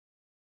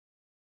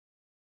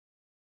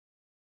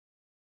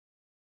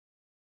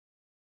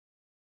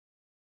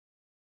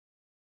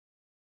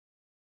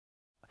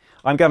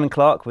I'm Gavin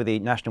Clark with the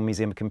National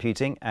Museum of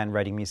Computing and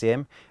Reading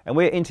Museum, and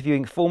we're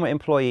interviewing former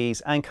employees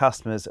and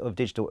customers of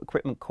Digital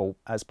Equipment Corp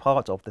as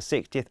part of the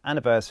 60th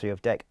anniversary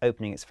of DEC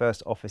opening its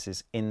first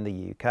offices in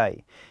the UK.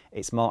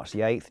 It's March the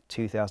 8th,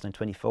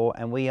 2024,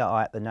 and we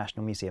are at the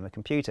National Museum of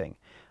Computing.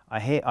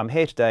 I'm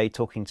here today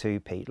talking to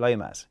Pete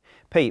Lomas.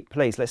 Pete,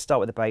 please, let's start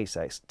with the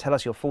basics. Tell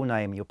us your full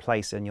name, your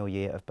place and your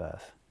year of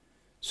birth.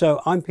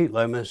 So I'm Pete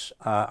Lomas.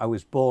 I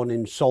was born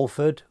in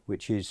Salford,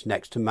 which is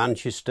next to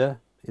Manchester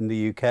in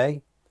the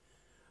UK.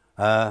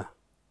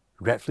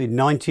 Regretfully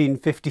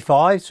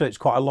 1955, so it's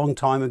quite a long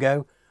time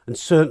ago, and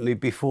certainly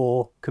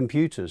before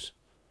computers.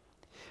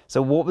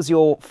 So what was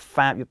your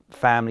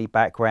family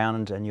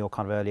background and your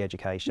kind of early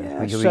education?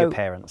 Who were your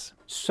parents?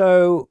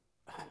 So,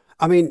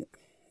 I mean,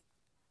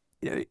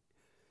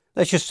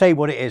 let's just say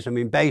what it is. I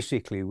mean,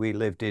 basically, we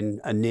lived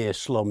in a near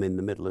slum in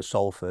the middle of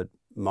Salford.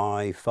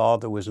 My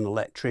father was an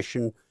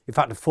electrician, in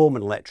fact, a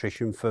foreman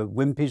electrician for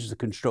Wimpey's, the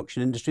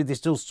construction industry. They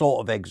still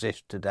sort of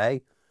exist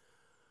today.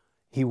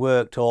 He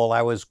worked all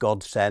hours,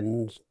 God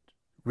send,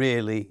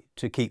 really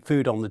to keep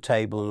food on the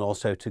table and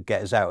also to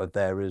get us out of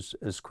there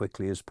as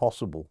quickly as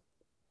possible.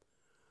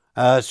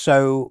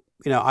 So,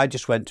 I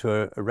just went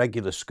to a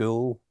regular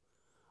school,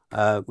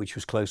 which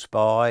was close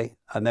by.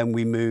 And then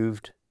we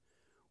moved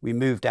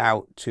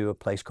out to a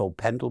place called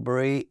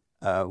Pendlebury,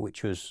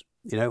 which was,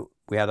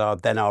 we had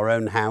our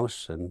own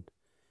house, and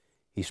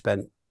he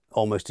spent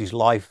almost his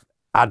life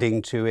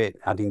adding to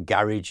it, adding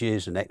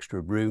garages and extra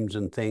rooms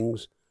and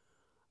things.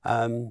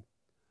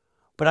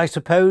 But I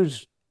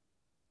suppose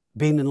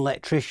being an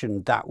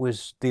electrician,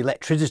 the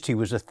electricity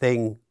was a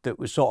thing that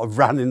was sort of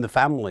ran in the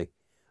family,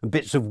 and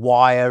bits of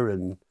wire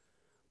and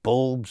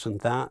bulbs and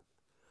that.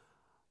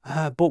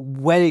 But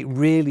when it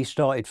really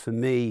started for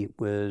me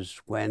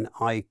was when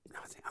I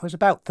think I was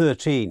about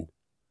 13,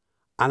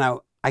 and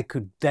I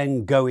could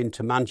then go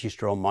into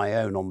Manchester on my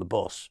own on the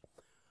bus.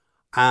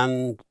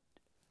 And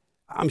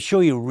I'm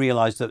sure you'll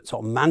realise that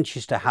sort of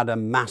Manchester had a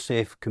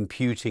massive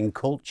computing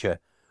culture,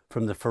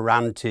 from the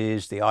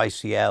Ferrantis, the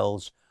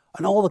ICLs,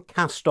 and all the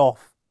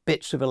cast-off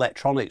bits of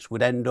electronics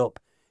would end up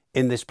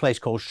in this place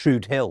called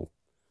Shrewd Hill.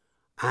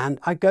 And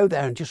I'd go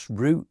there and just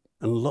root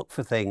and look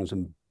for things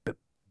and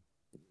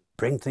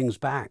bring things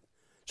back.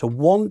 So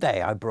one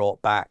day I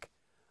brought back,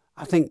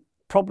 I think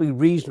probably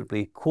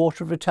reasonably,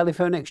 quarter of a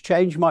telephone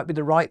exchange might be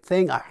the right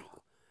thing. I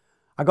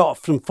got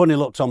some funny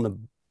looks on the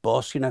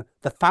bus,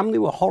 The family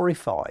were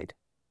horrified,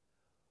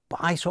 but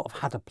I sort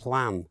of had a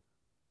plan.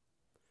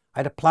 I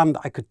had a plan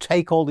that I could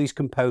take all these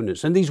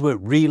components, and these were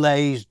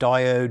relays,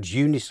 diodes,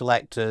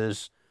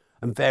 uniselectors,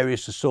 and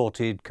various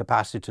assorted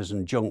capacitors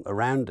and junk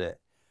around it.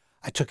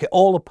 I took it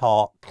all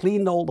apart,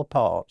 cleaned all the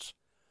parts,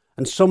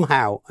 and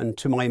somehow, and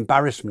to my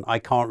embarrassment, I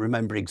can't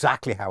remember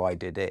exactly how I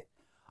did it,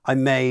 I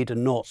made a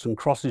noughts and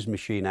crosses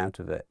machine out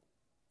of it.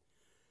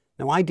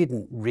 Now, I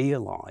didn't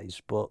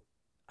realise, but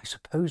I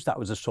suppose that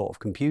was a sort of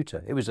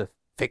computer. It was a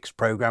fixed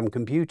program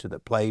computer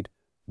that played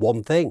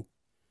one thing.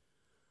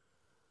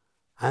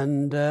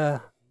 And I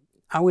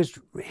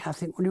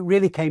think when it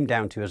really came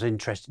down to it, I was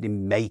interested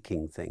in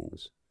making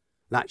things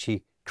and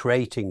actually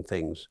creating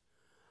things.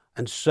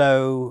 And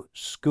so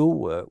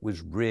schoolwork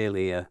was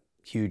really a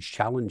huge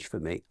challenge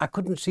for me. I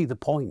couldn't see the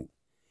point.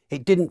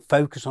 It didn't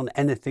focus on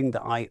anything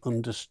that I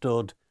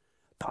understood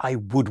that I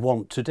would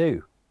want to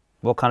do.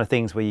 What kind of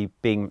things were you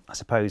being, I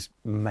suppose,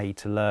 made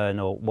to learn,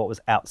 or what was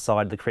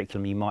outside the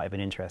curriculum you might have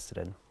been interested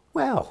in?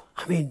 Well,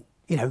 I mean,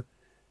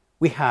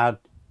 we had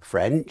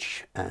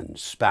French and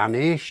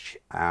Spanish,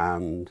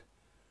 and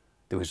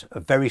there was a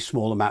very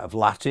small amount of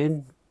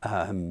Latin.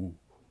 There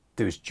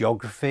was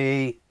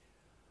geography,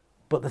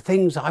 but the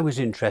things I was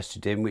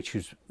interested in, which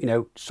was,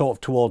 sort of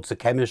towards the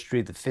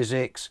chemistry, the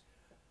physics,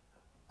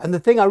 and the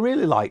thing I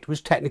really liked was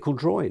technical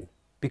drawing,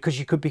 because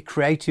you could be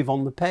creative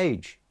on the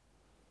page.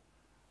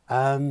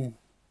 But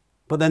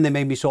then they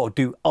made me sort of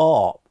do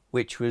art,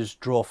 which was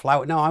draw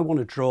flower. Now I want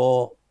to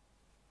draw,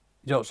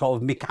 sort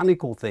of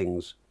mechanical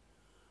things,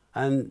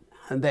 and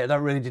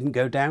that really didn't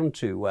go down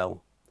too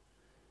well.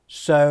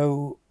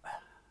 So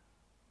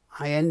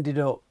I ended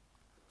up,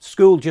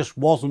 school just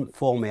wasn't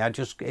for me.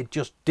 It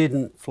just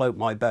didn't float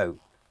my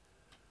boat.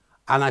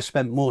 And I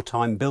spent more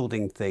time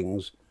building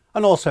things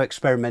and also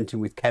experimenting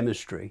with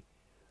chemistry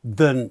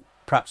than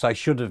perhaps I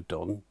should have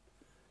done.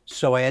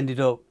 So I ended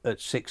up at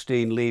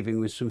 16 leaving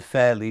with some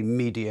fairly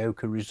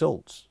mediocre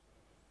results.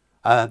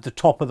 The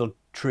top of the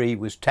tree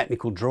was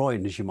technical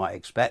drawing, as you might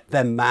expect,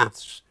 then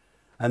maths,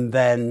 and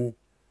then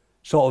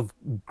sort of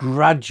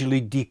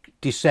gradually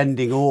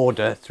descending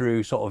order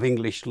through sort of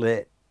English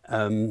lit,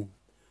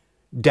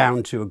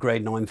 down to a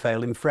grade 9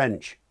 fail in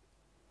French.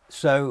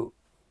 So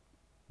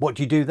what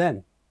do you do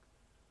then?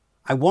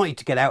 I wanted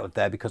to get out of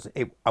there because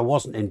I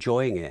wasn't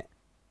enjoying it.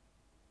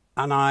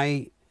 And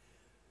I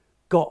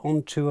got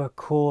onto a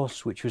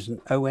course which was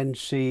an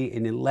ONC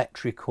in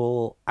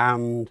electrical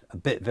and a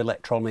bit of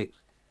electronics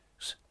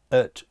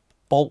at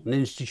Bolton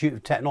Institute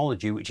of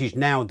Technology, which is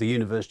now the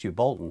University of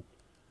Bolton.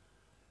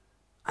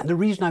 And the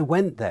reason I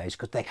went there is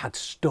because they had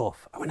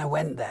stuff. When I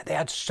went there, they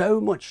had so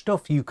much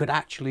stuff you could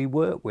actually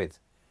work with.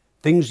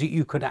 things that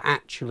you could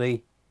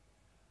actually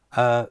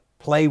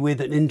play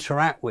with and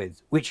interact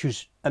with,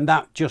 and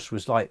that just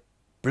was like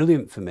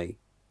brilliant for me.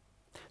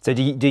 So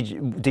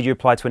did you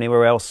apply to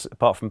anywhere else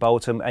apart from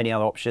Bolton? Any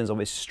other options, or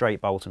was it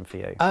straight Bolton for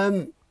you?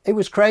 It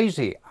was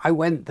crazy. I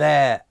went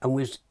there and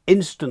was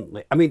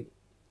instantly, I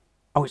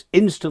was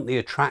instantly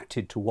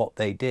attracted to what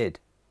they did.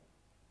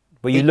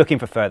 Were you looking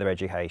for further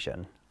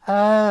education?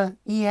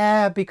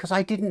 Yeah, because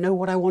I didn't know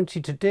what I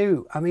wanted to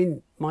do.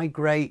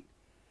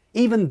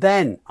 Even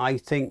then, I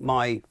think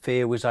my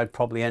fear was I'd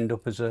probably end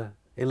up as an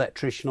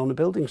electrician on a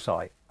building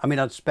site.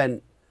 I'd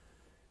spent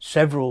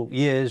several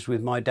years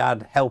with my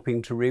dad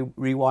helping to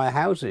rewire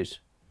houses.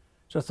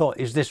 So I thought,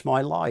 is this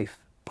my life?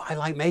 But I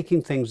like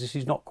making things. This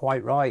is not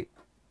quite right.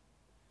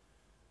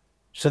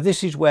 So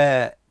this is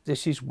where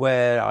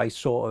I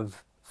sort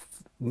of,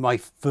 my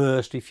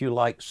first, if you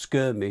like,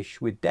 skirmish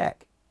with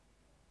DEC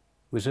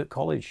was at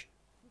college.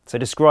 So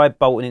describe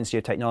Bolton Institute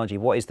of Technology.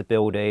 What is the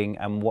building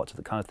and what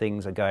the kind of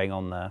things are going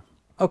on there?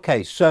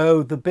 Okay,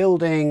 so the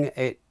building,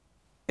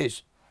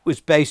 was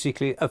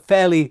basically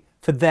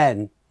for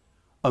then,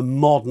 a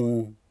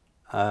modern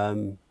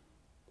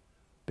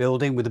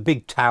building with a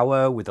big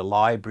tower with a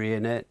library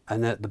in it.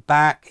 And at the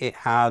back it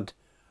had,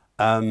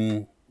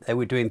 they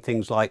were doing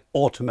things like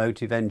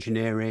automotive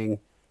engineering,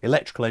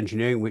 electrical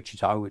engineering,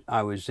 which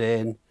I was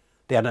in.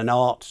 They had an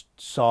art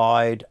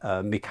side,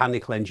 a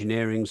mechanical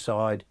engineering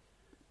side.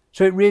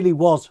 So it really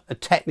was a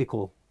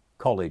technical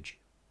college.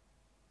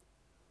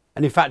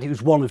 And in fact, it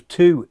was one of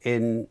two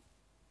in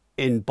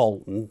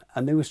Bolton,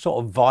 and they were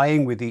sort of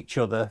vying with each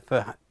other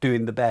for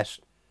doing the best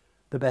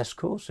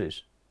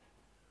courses.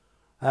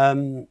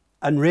 And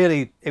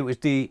really, it was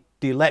the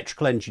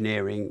electrical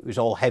engineering. It was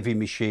all heavy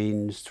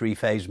machines,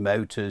 three-phase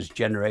motors,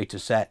 generator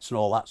sets, and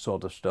all that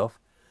sort of stuff.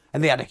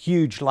 And they had a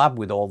huge lab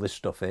with all this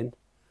stuff in.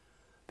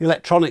 The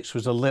electronics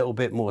was a little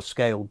bit more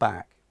scaled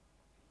back,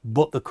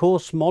 but the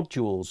course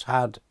modules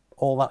had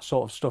all that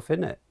sort of stuff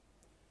in it.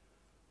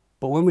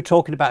 But when we're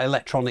talking about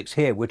electronics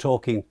here, we're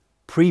talking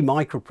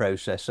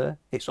pre-microprocessor.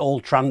 It's all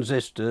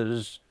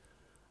transistors,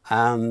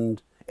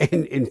 and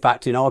in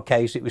fact, in our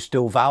case, it was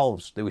still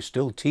valves. They were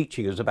still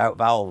teaching us about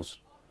valves.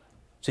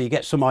 So you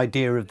get some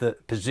idea of the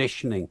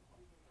positioning.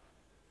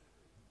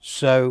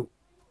 So,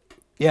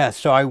 yeah,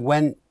 so I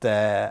went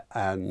there,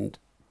 and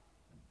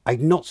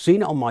I'd not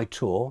seen it on my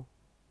tour,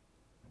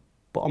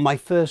 but on my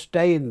first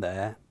day in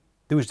there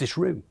was this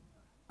room.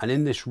 And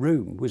in this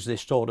room was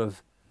this sort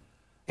of,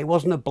 it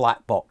wasn't a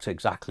black box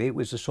exactly, it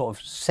was a sort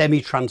of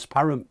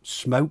semi-transparent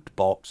smoked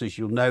box. As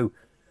you'll know,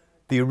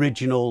 the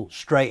original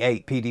straight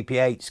 8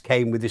 PDP-8s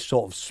came with this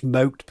sort of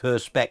smoked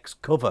perspex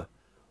cover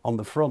on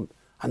the front.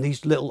 And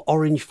these little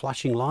orange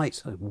flashing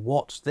lights,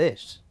 what's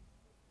this?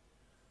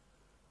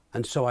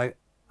 And so I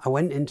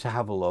went in to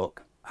have a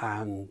look,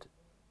 and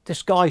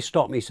this guy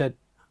stopped me, said,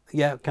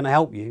 yeah, can I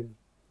help you?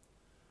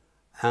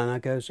 And I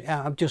goes,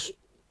 yeah, I'm just,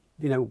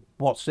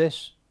 what's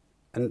this?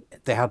 And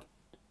they had a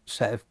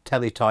set of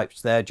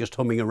teletypes there just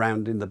humming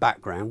around in the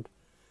background.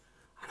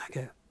 And I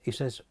go, he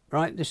says,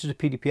 right, this is a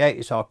PDP-8,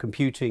 it's our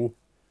computing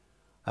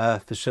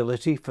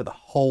facility for the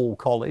whole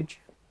college.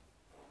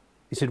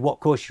 He said,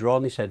 what course you're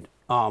on? He said,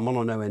 oh, I'm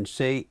on an ONC.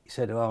 He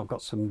said, oh, I've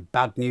got some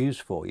bad news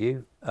for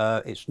you.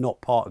 It's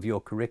not part of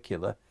your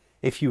curricula.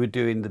 If you were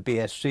doing the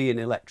BSc in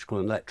electrical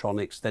and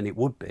electronics, then it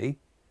would be.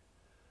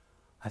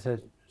 I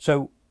said,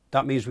 so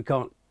that means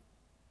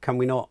can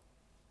we not?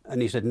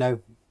 And he said, no,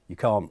 you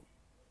can't.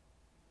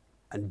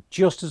 And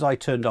just as I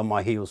turned on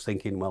my heels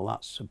thinking, well,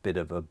 that's a bit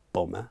of a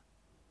bummer,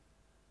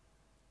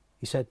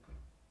 he said,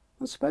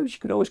 I suppose you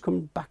could always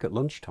come back at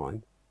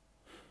lunchtime,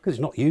 because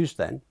it's not used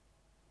then.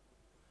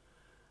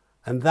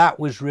 And that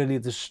was really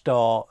the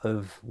start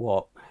of,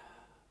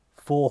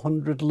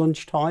 400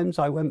 lunchtimes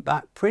I went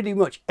back. Pretty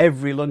much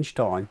every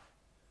lunchtime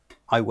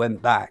I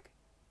went back.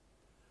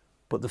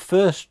 But the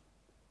first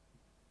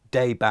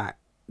day back,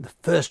 the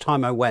first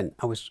time I went,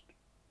 I was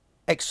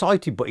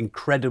excited but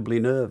incredibly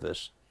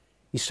nervous.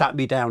 He sat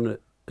me down at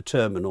a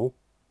terminal.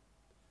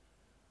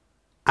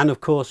 And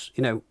of course,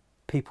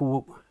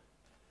 people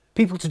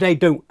today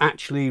don't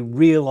actually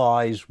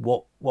realise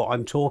what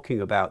I'm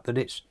talking about, that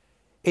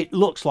it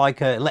looks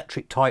like an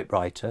electric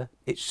typewriter.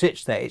 It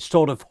sits there, it's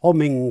sort of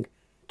humming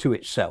to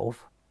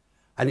itself,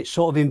 and it's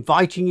sort of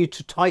inviting you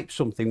to type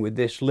something with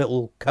this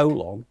little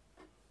colon,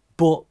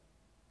 but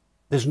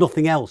there's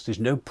nothing else. There's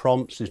no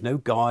prompts, there's no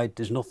guide,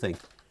 there's nothing.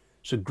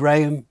 So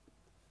Graham,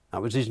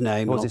 that was his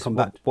name. What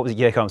was it?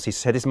 Yeah, he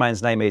said this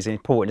man's name is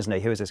important, isn't he?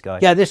 Who is this guy?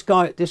 Yeah, this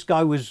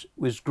guy was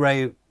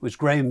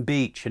Graham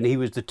Beach, and he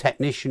was the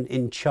technician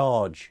in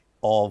charge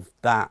of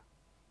that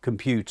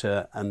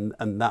computer and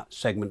that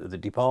segment of the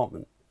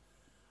department.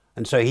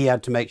 And so he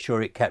had to make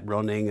sure it kept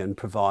running and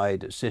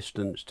provide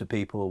assistance to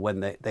people when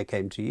they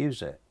came to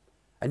use it.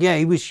 And yeah,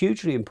 he was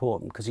hugely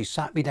important because he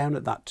sat me down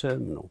at that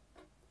terminal.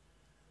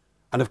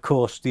 And of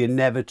course, the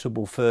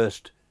inevitable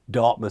first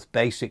Dartmouth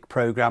basic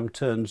program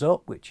turns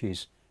up, which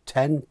is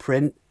 10,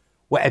 print,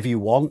 whatever you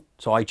want.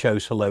 So I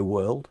chose Hello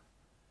World.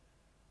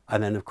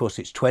 And then of course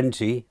it's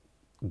 20,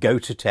 go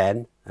to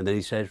 10. And then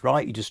he says,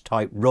 right, you just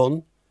type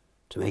run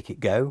to make it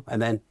go,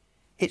 and then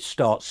it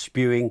starts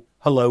spewing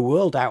hello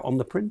world out on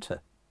the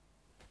printer.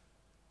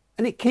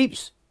 And it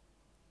keeps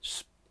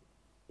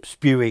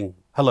spewing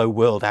hello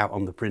world out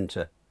on the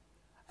printer.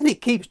 And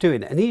it keeps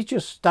doing it. And he's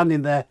just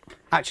standing there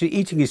actually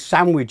eating his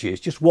sandwiches,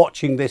 just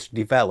watching this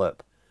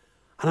develop.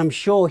 And I'm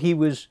sure he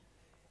was,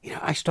 you know,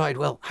 I started,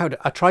 well,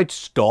 I tried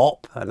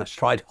stop and I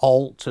tried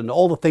halt and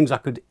all the things I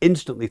could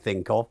instantly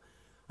think of.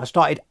 I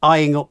started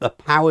eyeing up the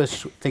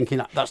powers,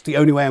 thinking that's the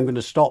only way I'm going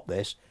to stop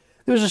this.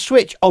 There was a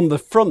switch on the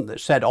front that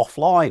said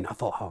offline. I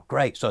thought, oh,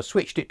 great. So I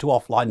switched it to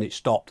offline and it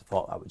stopped. I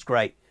thought that was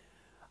great.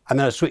 And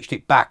then I switched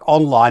it back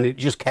online and it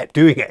just kept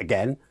doing it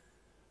again.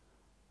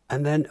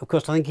 And then, of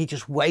course, I think he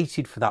just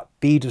waited for that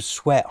bead of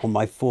sweat on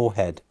my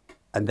forehead.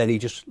 And then he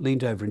just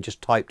leaned over and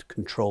just typed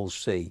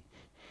Control-C.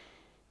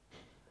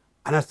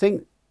 And I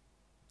think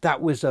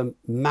that was a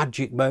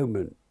magic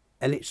moment.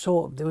 And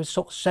there was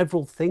sort of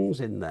several things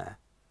in there.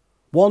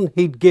 One,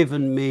 he'd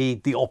given me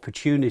the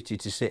opportunity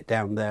to sit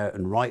down there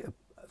and write a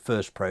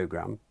first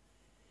program.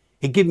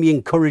 He'd give me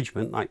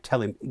encouragement, like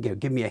tell him, you know,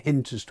 give me a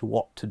hint as to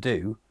what to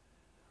do.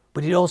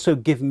 But he'd also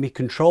given me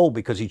control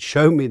because he'd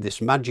shown me this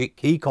magic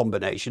key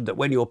combination that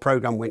when your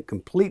program went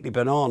completely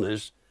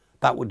bananas,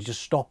 that would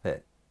just stop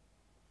it.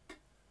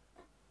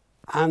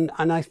 And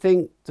I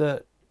think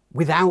that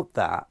without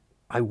that,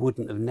 I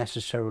wouldn't have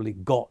necessarily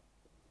got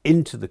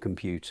into the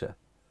computer.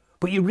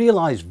 But you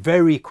realise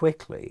very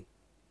quickly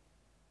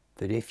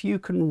that if you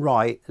can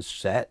write a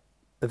set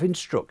of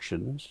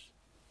instructions,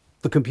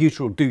 the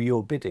computer will do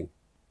your bidding.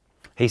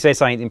 He said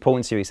something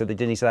important to you. He said,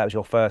 didn't he say that was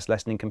your first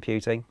lesson in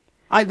computing?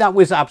 That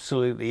was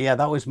absolutely, yeah,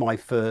 that was my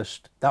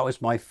first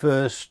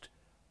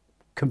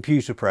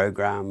computer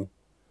program.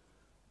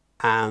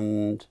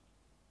 And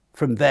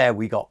from there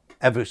we got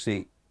ever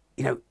so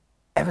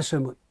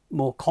much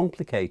more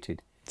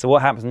complicated. So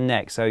what happens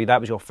next? So that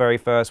was your very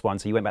first one.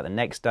 So you went back the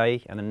next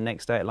day and then the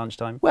next day at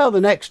lunchtime? Well,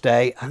 the next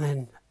day, and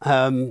then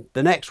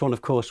the next one,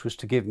 of course, was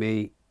to give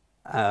me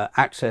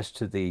access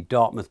to the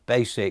Dartmouth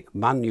Basic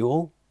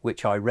manual,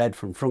 which I read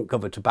from front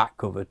cover to back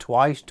cover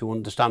twice to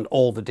understand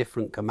all the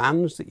different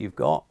commands that you've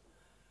got.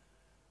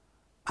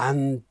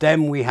 And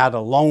then we had a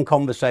long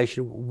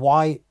conversation.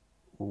 Why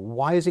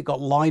has it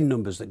got line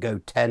numbers that go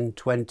 10,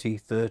 20,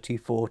 30,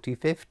 40,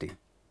 50?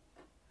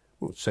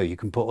 Well, so you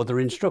can put other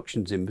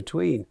instructions in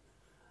between.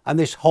 And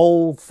this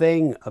whole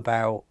thing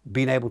about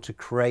being able to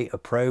create a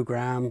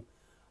program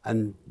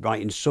and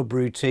writing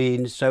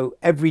subroutines. So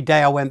every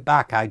day I went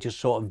back, I just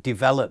sort of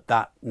developed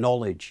that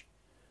knowledge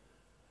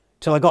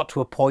till I got to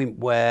a point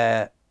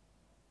where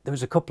there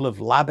was a couple of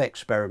lab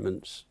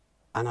experiments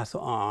and I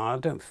thought, oh, I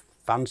don't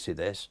fancy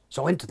this.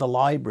 So I went to the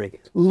library,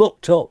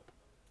 looked up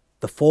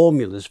the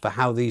formulas for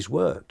how these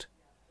worked,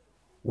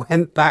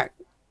 went back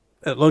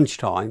at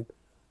lunchtime,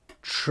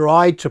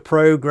 tried to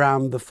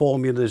program the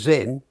formulas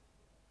in,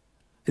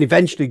 and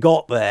eventually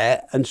got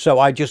there. And so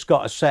I just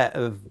got a set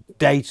of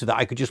data that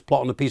I could just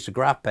plot on a piece of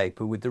graph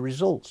paper with the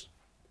results.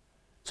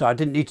 So I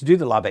didn't need to do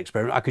the lab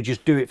experiment. I could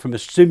just do it from a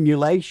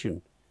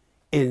simulation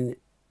in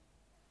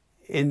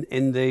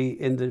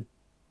the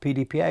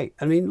PDP-8.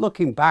 I mean,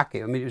 looking back,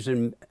 I mean, it was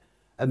an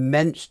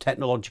immense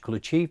technological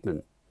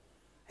achievement.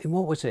 And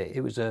what was it?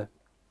 It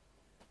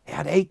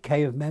had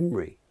 8K of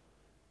memory.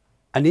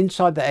 And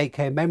inside the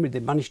 8K of memory, they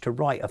managed to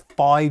write a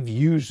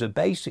 5-user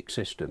basic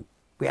system.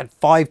 We had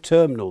 5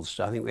 terminals.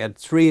 I think we had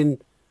 3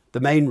 in the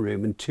main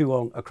room and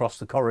 2 across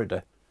the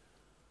corridor.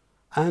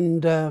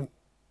 And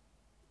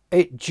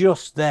it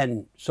just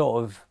then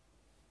sort of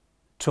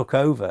took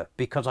over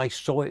because I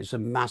saw it as a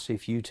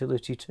massive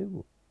utility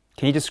tool.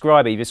 Can you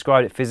describe it? You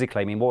described it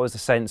physically. I mean, what was the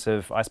sense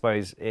of, I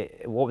suppose,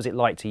 what was it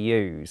like to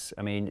use?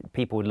 I mean,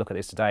 people would look at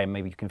this today and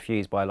maybe be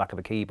confused by a lack of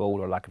a keyboard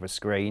or a lack of a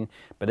screen,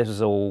 but this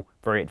was all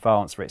very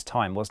advanced for its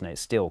time, wasn't it?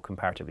 Still,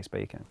 comparatively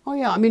speaking. Oh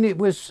yeah, I mean, it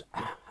was,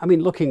 I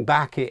mean, looking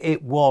back,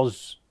 it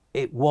was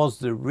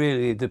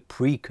really the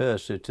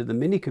precursor to the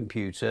mini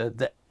computer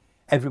that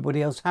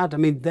everybody else had. I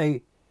mean,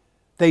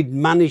 they'd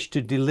managed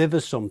to deliver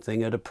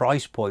something at a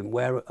price point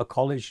where a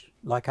college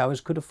like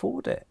ours could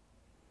afford it.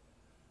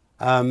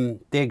 The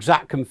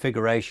exact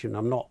configuration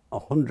I'm not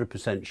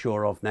 100%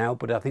 sure of now,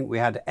 but I think we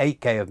had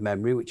 8K of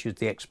memory, which is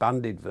the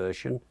expanded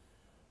version.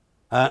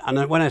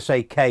 And when I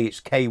say K,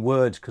 it's K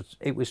words because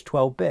it was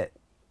 12-bit,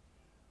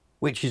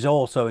 which is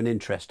also an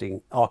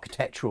interesting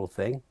architectural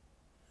thing.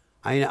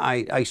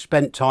 I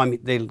spent time,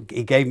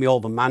 he gave me all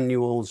the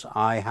manuals,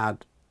 I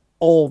had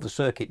all the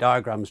circuit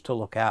diagrams to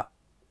look at.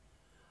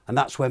 And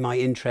that's where my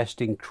interest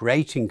in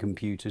creating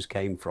computers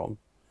came from.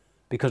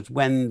 Because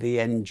when the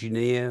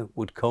engineer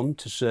would come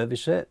to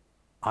service it,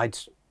 I'd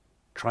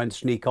try and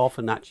sneak off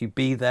and actually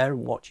be there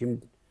and watch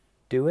him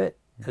do it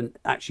and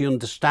actually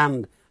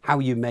understand how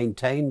you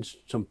maintain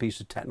some piece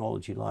of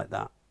technology like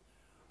that.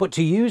 But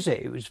to use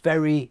it, it was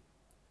very,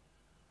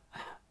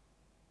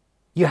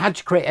 you had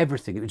to create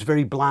everything. It was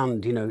very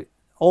bland, you know,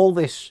 all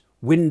this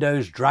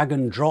Windows drag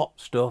and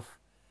drop stuff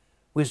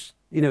was,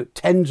 you know,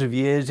 tens of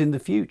years in the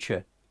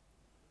future.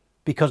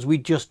 Because we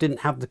just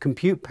didn't have the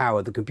compute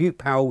power. The compute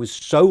power was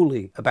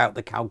solely about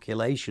the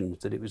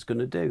calculations that it was going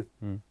to do.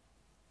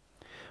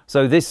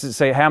 So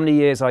how many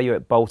years are you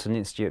at Bolton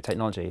Institute of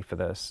Technology for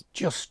this?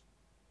 Just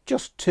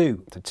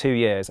 2. So 2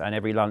 years, and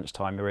every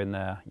lunchtime you're in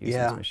there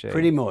using this machine.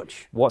 Pretty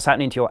much. What's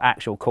happening to your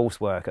actual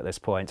coursework at this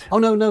point? Oh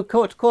no,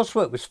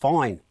 coursework was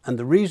fine, and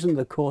the reason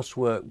the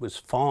coursework was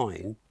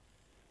fine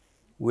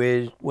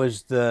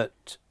was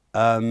that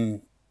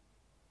I'd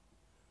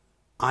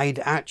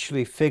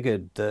actually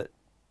figured that,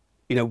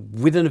 you know,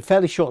 within a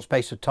fairly short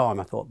space of time,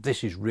 I thought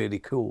this is really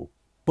cool,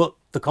 but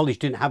the college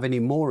didn't have any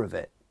more of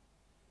it,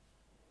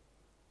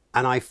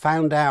 and I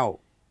found out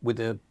with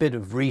a bit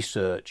of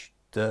research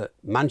that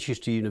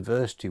Manchester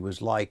University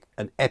was like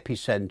an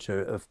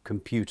epicenter of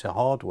computer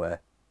hardware.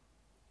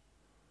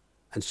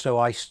 And so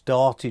I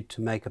started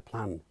to make a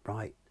plan.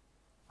 Right,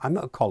 I'm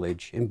at a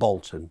college in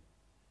Bolton.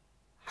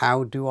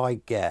 How do I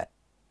get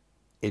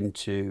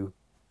into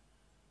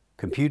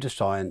computer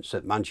science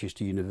at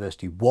Manchester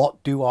University?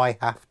 What do I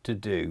have to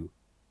do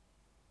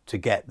to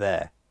get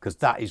there? Because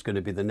that is going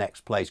to be the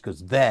next place,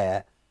 because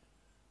there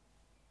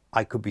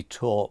I could be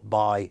taught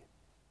by,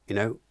 you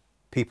know,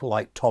 people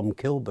like Tom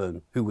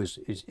Kilburn, who is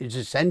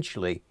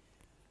essentially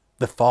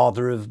the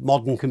father of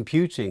modern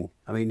computing.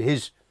 I mean,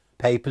 his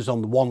papers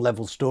on the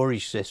one-level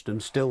storage system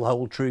still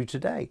hold true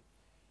today.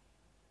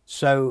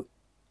 So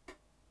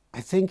I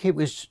think it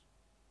was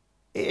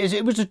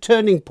a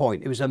turning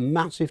point. It was a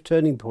massive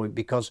turning point,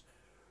 because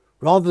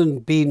rather than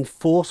being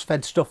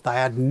force-fed stuff that I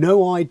had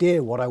no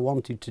idea what I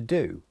wanted to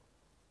do,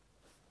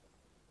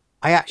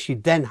 I actually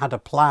then had a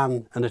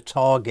plan and a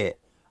target.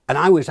 And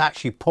I was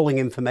actually pulling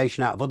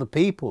information out of other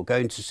people,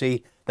 going to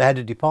see the head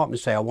of department,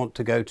 say, I want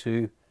to go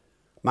to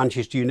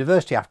Manchester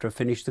University after I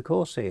finish the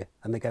course here.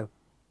 And they go,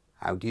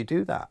 how do you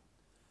do that?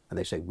 And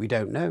they say, we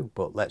don't know,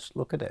 but let's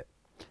look at it.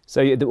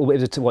 So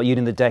what you did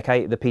in the DEC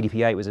 8, the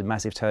PDP-8 was a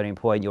massive turning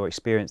point. Your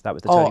experience, that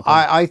was the turning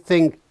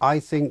point. I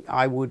think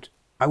I would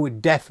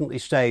definitely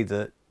say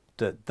that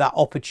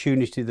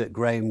opportunity that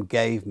Graham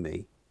gave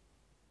me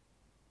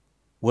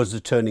was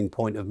the turning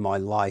point of my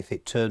life.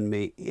 It turned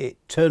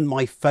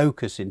my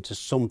focus into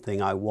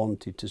something I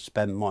wanted to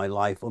spend my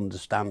life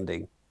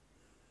understanding,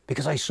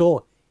 because I saw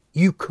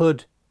it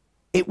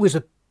was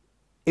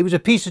a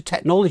piece of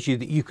technology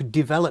that you could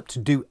develop to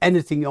do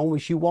anything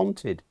almost you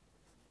wanted.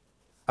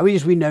 I mean,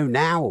 as we know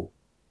now,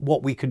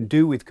 what we can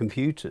do with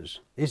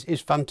computers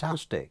is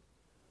fantastic.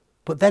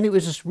 But then it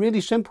was a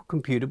really simple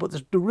computer,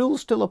 but the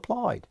rules still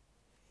applied.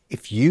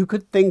 If you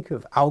could think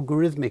of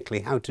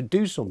algorithmically how to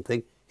do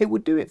something, it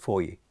would do it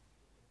for you.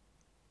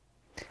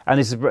 And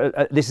this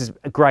is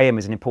Graham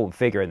is an important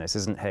figure in this,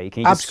 isn't he?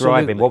 Can you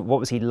describe him? What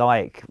was he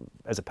like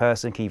as a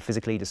person? Can you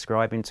physically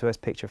describe him to us,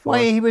 picture for us?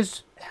 Well, he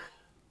was.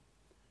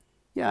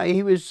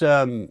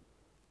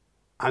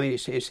 I mean,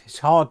 it's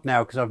hard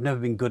now because I've never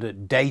been good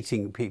at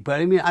dating people. But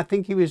I mean, I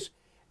think he was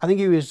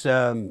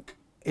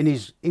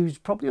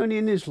probably only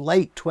in his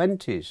late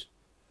 20s,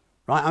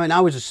 right? I mean,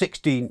 I was a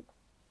 16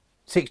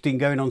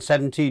 going on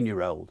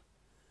 17-year-old.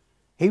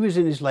 He was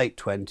in his late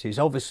 20s.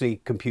 Obviously,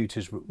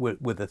 computers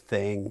were the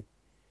thing.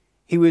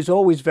 He was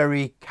always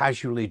very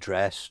casually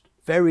dressed,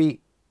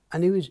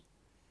 and he was,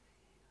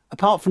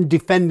 apart from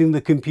defending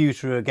the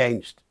computer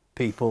against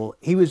people,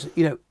 he was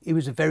a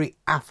very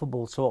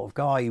affable sort of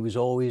guy. He was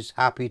always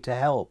happy to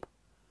help.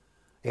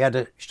 He had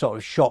a sort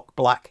of shock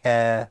black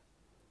hair.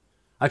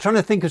 I'm trying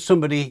to think of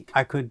somebody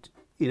I could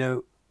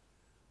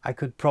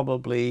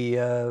probably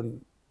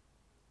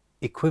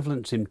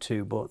equivalence him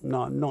to, but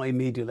not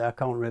immediately. I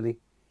can't really.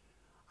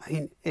 I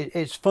mean,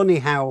 it's funny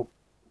how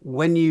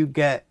when you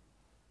get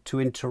to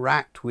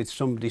interact with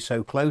somebody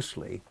so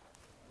closely,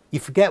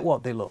 you forget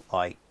what they look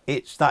like.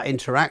 It's that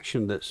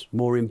interaction that's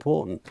more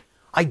important.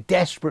 I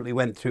desperately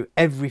went through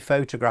every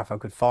photograph I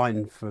could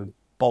find for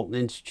Bolton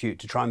Institute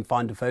to try and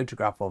find a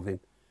photograph of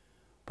him.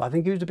 But I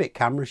think he was a bit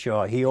camera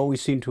shy. He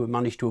always seemed to have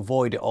managed to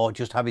avoid it or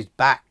just have his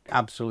back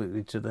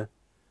absolutely to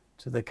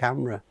the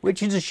camera,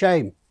 which is a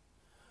shame.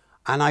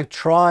 And I've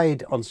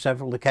tried on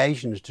several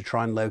occasions to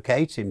try and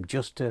locate him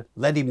just to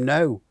let him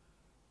know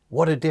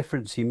what a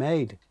difference he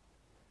made.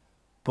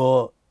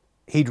 But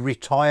he'd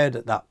retired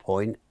at that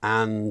point,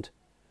 and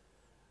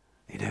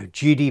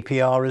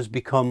GDPR has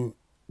become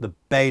the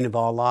bane of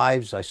our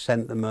lives. I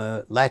sent them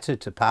a letter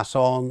to pass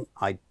on.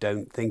 I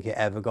don't think it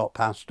ever got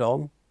passed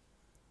on.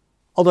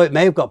 Although it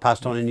may have got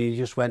passed on and he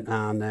just went,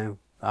 no.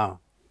 And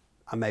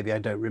maybe I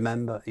don't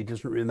remember. He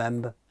doesn't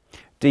remember.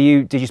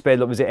 Did you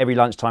spend, was it every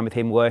lunchtime with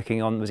him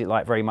working on, was it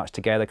like very much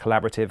together,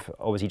 collaborative,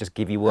 or was he just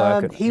give you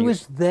work? He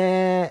was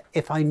there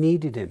if I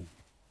needed him.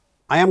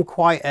 I am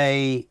quite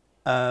a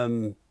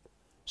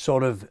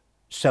sort of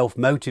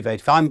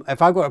self-motivated.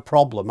 If I've got a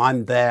problem,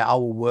 I'm there, I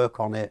will work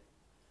on it.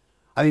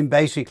 I mean,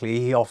 basically,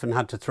 he often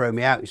had to throw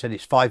me out. He said,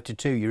 it's 1 to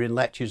 2, you're in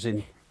lectures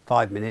in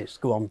 5 minutes,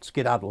 go on,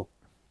 skedaddle.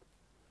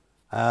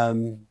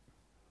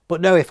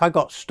 But no, if I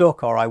got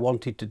stuck or I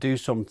wanted to do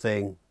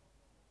something,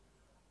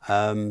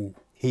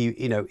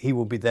 he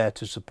will be there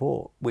to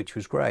support, which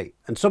was great.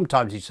 And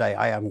sometimes he'd say,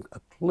 I haven't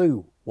a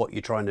clue what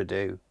you're trying to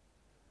do,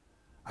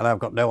 and I've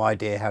got no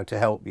idea how to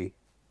help you.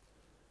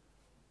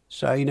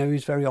 So, he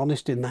was very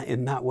honest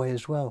in that way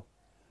as well.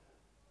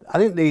 I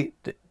think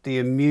the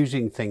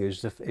amusing thing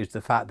is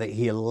the fact that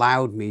he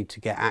allowed me to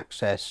get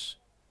access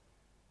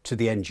to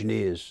the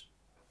engineers,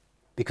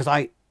 because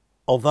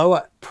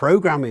although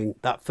programming,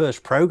 that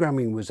first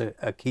programming was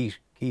a key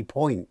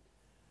point,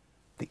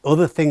 the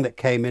other thing that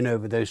came in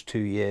over those 2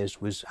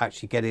 years was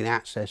actually getting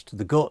access to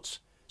the guts.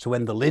 So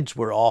when the lids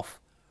were off,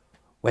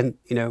 when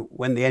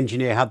the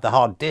engineer had the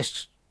hard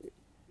disk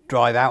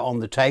drive out on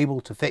the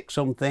table to fix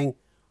something,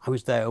 I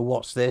was there. Oh,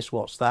 what's this?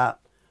 What's that?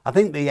 I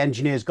think the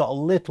engineers got a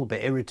little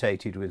bit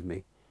irritated with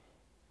me.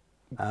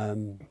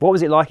 What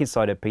was it like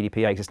inside a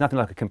PDPA? 'Cause it's nothing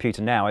like a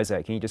computer now, is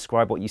it? Can you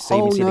describe what you see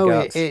when you see the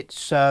guts?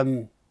 It's.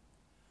 I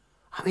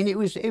mean, it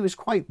was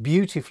quite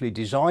beautifully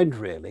designed,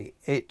 really.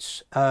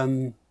 It's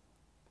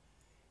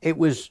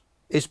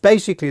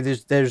basically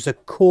there's a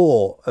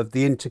core of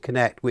the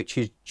interconnect which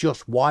is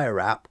just wire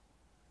wrap,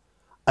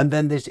 and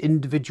then there's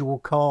individual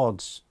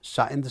cards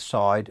sat in the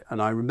side,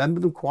 and I remember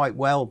them quite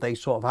well. They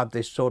sort of have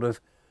this sort of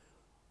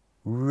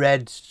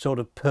red, sort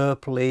of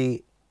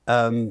purpley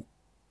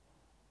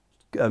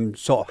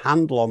sort of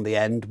handle on the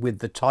end with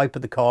the type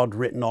of the card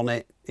written on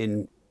it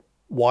in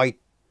white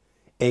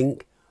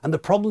ink. And the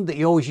problem that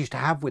you always used to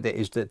have with it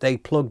is that they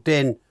plugged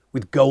in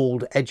with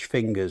gold edge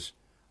fingers,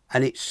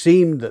 and it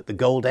seemed that the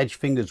gold edge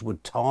fingers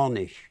would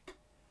tarnish,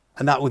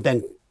 and that would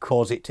then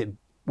cause it to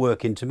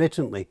work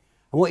intermittently.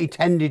 And what he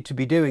tended to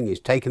be doing is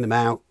taking them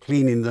out,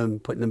 cleaning them,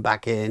 putting them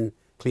back in,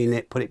 cleaning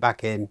it, put it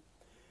back in.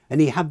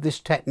 And he had this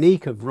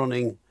technique of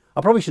running,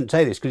 I probably shouldn't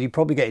say this because he'd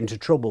probably get into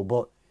trouble,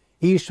 but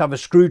he used to have a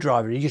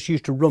screwdriver, and he just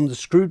used to run the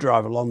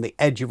screwdriver along the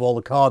edge of all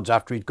the cards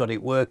after he'd got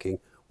it working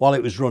while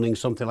it was running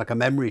something like a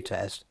memory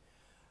test.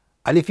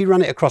 And if he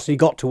ran it across and he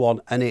got to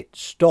one and it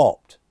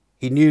stopped,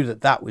 he knew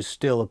that that was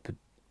still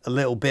a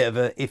little bit of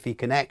a iffy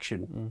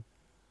connection.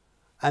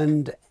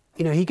 And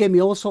he gave me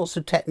all sorts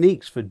of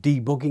techniques for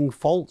debugging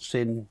faults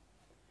in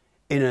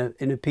a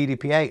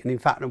PDP-8. And in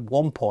fact, at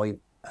one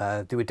point,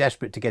 they were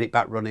desperate to get it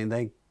back running.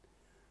 They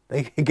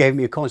gave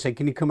me a call and said,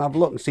 "Can you come have a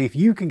look and see if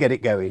you can get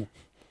it going?"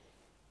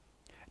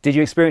 Did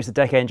you experience the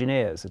DEC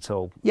engineers at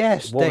all?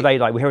 Yes. What were they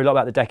like? We hear a lot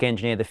about the DEC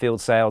engineer, the field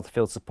sales, the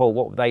field support.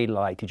 What were they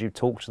like? Did you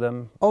talk to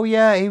them? Oh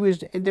yeah,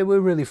 they were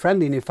really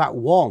friendly. And in fact,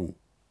 one,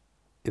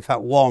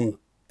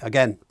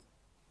 again,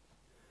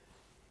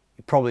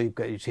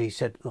 he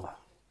said, "Oh,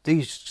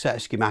 these set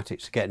of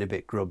schematics are getting a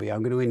bit grubby.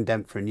 I'm going to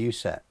indent for a new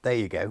set." There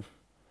you go.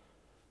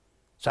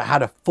 So I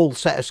had a full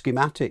set of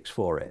schematics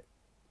for it.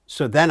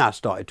 So then I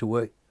started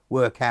to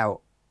work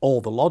out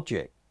all the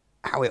logic,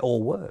 how it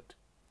all worked.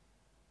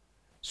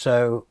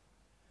 So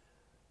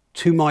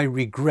to my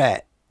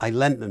regret, I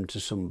lent them to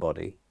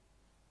somebody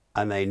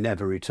and they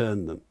never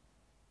returned them.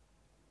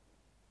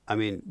 I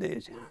mean,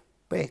 it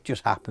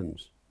just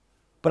happens.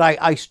 But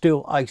I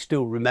still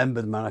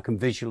remember them, and I can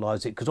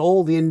visualize it because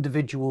all the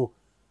individual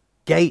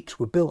gates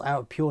were built out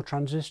of pure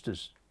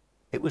transistors.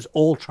 It was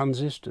all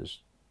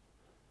transistors.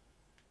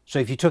 So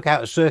if you took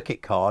out a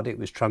circuit card, it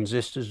was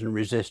transistors and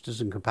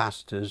resistors and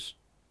capacitors.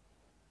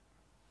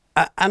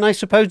 And I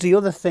suppose the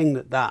other thing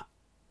that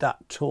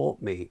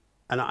taught me,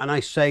 and I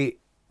said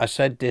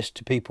this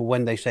to people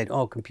when they said,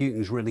 "Oh,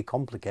 computing's really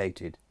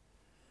complicated."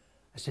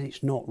 I said,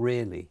 it's not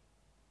really.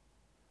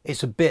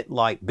 It's a bit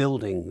like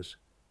buildings.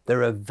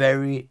 There are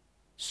very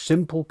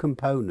simple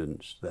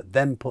components that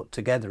then put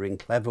together in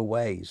clever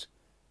ways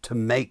to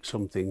make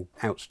something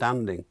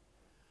outstanding.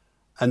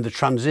 And the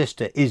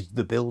transistor is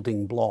the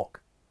building block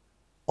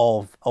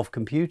of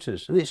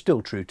computers, and it's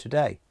still true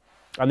today.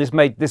 And this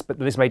made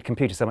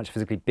computers so much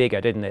physically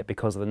bigger, didn't it,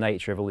 because of the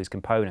nature of all these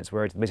components,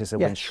 whereas this has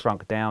been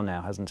shrunk down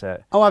now, hasn't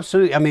it? Oh,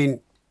 absolutely. I mean,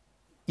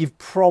 you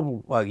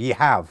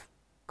have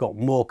got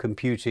more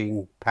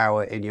computing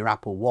power in your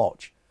Apple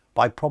Watch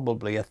by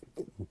probably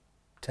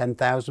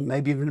 10,000,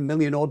 maybe even 1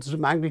 million orders of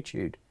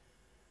magnitude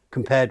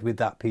compared with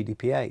that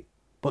PDP-8.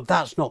 But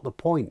that's not the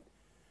point.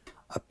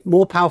 A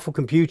more powerful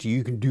computer,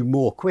 you can do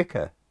more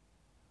quicker.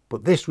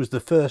 But this was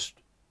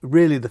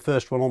really the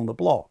first one on the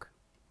block.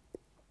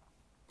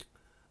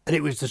 And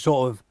it was the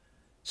sort of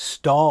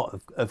start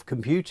of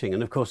computing.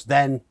 And of course,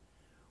 then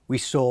we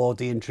saw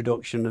the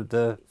introduction of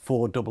the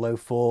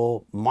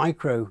 4004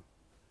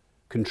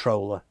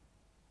 microcontroller,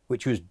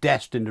 which was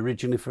destined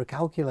originally for a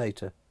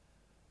calculator.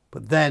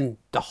 But then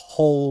the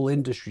whole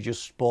industry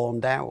just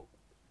spawned out,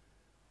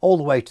 all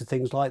the way to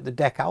things like the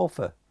DEC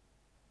Alpha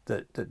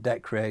that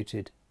DEC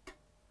created.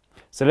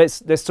 So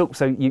let's talk.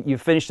 So you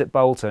finished at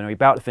Bolton, or you're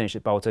about to finish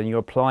at Bolton. You're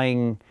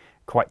applying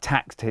quite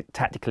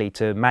tactically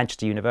to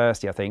Manchester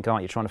University, I think,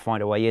 aren't you? Trying to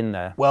find a way in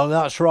there. Well,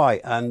 that's right.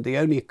 And the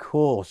only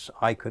course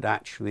I could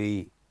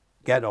actually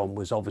get on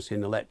was obviously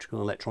in electrical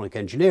and electronic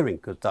engineering,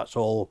 because that's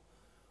all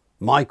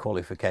my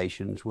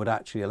qualifications would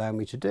actually allow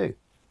me to do.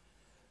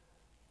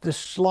 The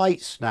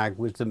slight snag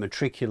was the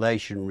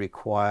matriculation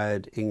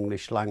required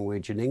English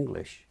language and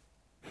English,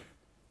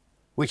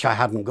 which I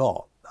hadn't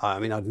got. I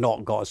mean, I'd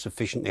not got a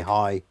sufficiently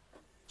high.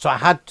 So I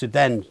had to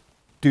then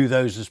do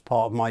those as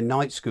part of my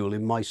night school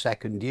in my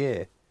second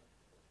year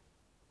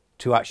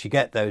to actually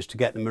get those, to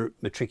get the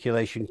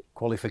matriculation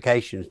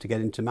qualifications to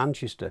get into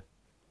Manchester.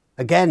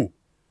 Again,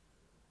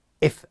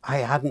 if I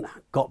hadn't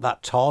got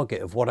that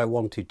target of what I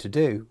wanted to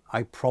do,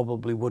 I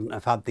probably wouldn't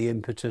have had the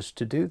impetus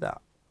to do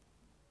that.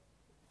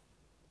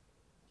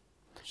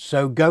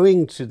 So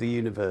going to the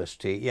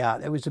university, yeah,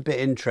 it was a bit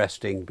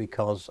interesting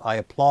because I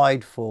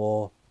applied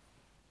for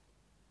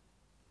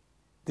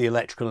the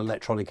electrical and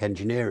electronic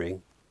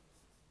engineering,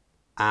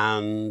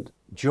 and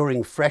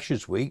during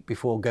Freshers Week,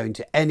 before going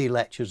to any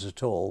lectures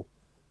at all,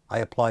 I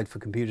applied for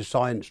computer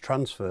science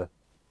transfer.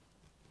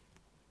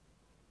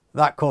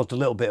 That caused a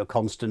little bit of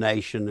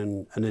consternation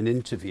and an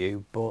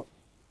interview, but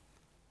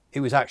it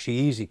was actually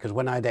easy because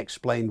when I'd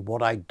explained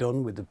what I'd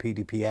done with the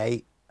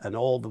PDP-8 and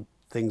all the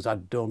things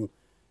I'd done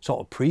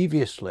sort of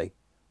previously,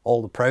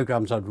 all the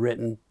programs I'd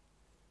written,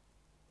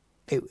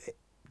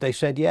 they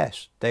said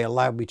yes. They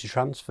allowed me to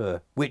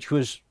transfer, which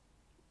was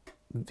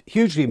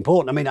hugely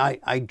important. I mean,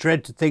 I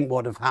dread to think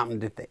what would have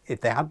happened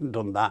if they hadn't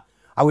done that.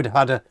 I would have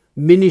had a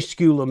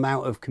minuscule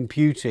amount of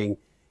computing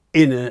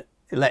in an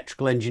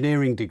electrical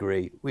engineering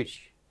degree,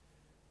 which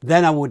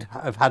then I would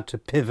have had to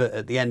pivot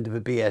at the end of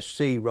a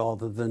BSc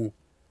rather than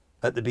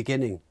at the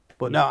beginning.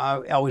 But no,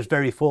 I was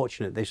very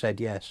fortunate. They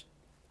said yes.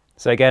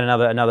 So again,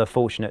 another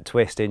fortunate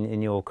twist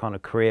in your kind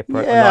of career.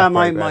 Yeah,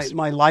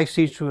 my life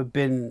seems to have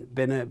been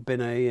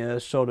a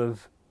sort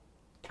of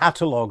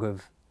catalogue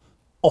of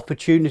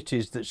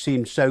opportunities that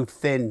seemed so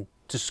thin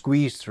to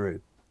squeeze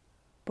through.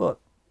 But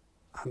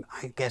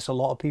I guess a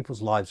lot of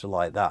people's lives are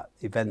like that.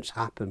 Events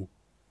happen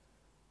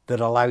that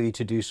allow you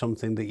to do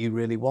something that you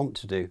really want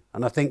to do.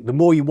 And I think the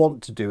more you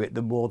want to do it,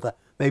 the more that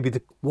maybe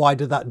the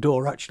wider that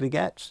door actually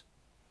gets.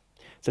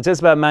 So tell us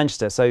about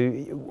Manchester. So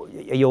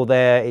you're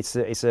there, it's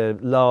a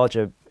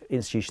larger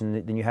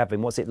institution than you have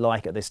been. What's it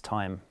like at this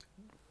time?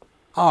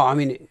 Oh, I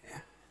mean,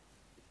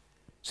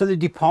 so the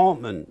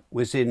department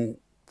was in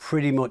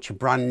pretty much a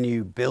brand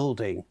new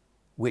building,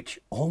 which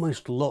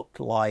almost looked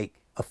like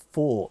a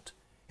fort.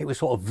 It was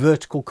sort of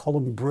vertical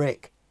column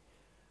brick.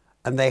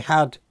 And they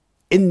had,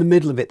 in the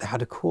middle of it, they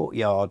had a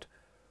courtyard,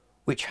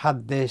 which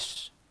had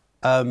this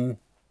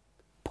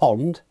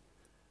pond.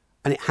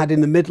 And it had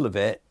in the middle of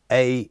it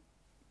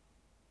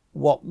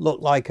what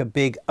looked like a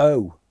big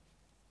O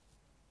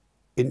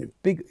in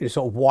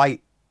sort of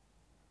white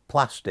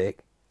plastic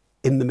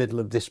in the middle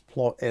of this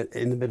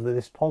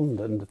pond.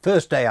 And the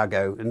first day I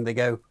go, and they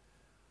go,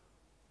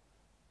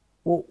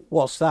 well,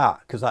 what's that?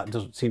 Because that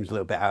seems a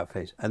little bit out of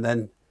phase. And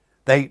then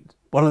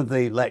one of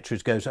the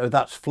lecturers goes, oh,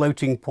 that's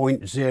floating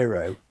point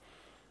 0.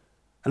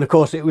 And of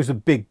course it was a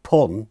big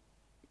pun,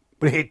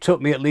 but it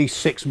took me at least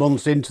 6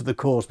 months into the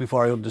course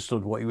before I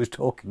understood what he was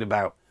talking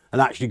about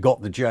and actually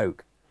got the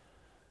joke.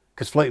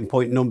 Because floating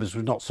point numbers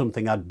was not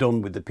something I'd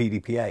done with the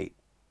PDP-8.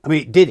 I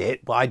mean, it did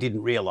it, but I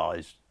didn't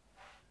realise.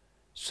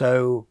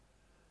 So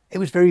it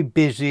was very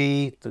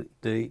busy.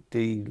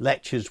 The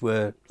lectures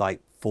were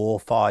like 4,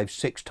 5,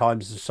 6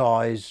 times the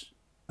size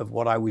of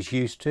what I was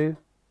used to.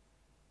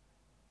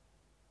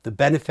 The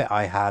benefit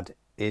I had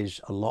is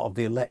a lot of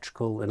the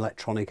electrical and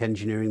electronic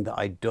engineering that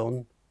I'd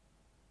done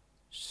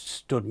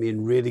stood me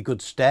in really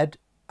good stead.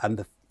 And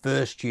the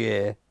first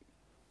year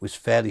was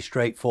fairly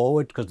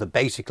straightforward because the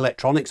basic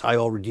electronics I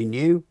already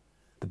knew.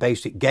 The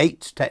basic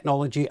gates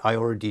technology I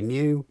already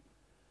knew.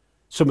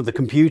 Some of the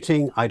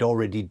computing I'd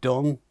already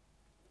done.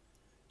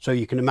 So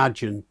you can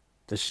imagine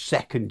the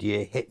second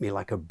year hit me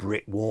like a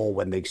brick wall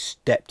when they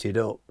stepped it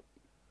up.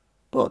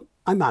 But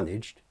I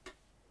managed.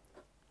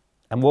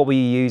 And what were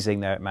you using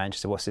there at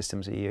Manchester? What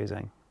systems are you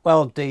using?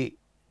 Well, the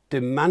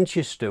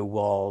Manchester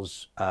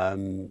was a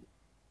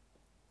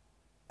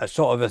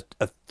sort of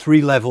a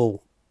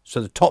 3-level. So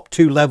the top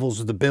 2 levels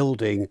of the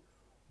building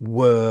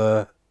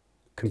were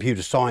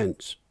computer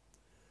science.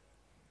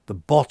 The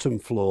bottom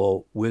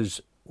floor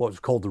was what was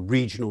called the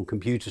Regional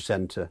Computer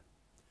Centre.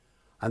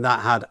 And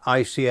that had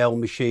ICL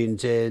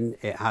machines in,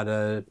 it had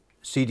a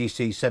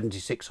CDC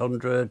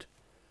 7600,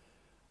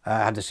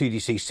 had a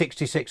CDC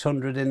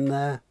 6600 in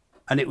there.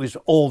 And it was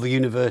all the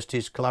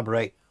universities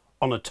collaborate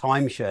on a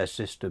timeshare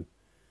system.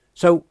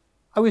 So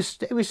it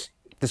was...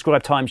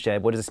 Describe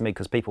timeshare. What does this mean?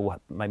 Because people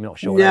may be not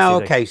sure.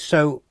 No, okay,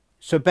 so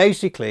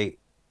basically,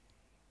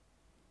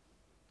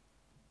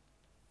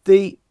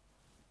 the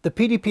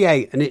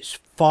PDP-8 and its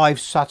 5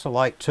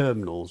 satellite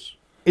terminals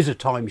is a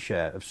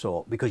timeshare of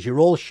sort because you're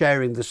all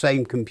sharing the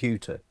same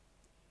computer.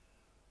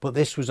 But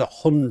this was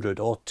 100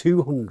 or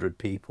 200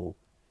 people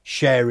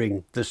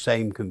sharing the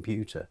same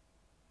computer.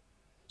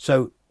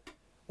 So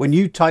when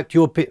you typed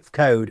your bit of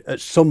code, at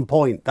some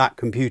point that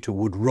computer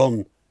would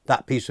run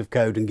that piece of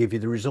code and give you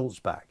the results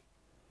back.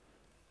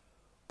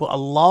 But a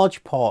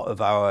large part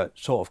of our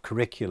sort of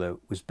curricula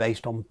was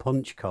based on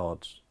punch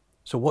cards.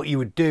 So what you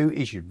would do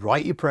is you'd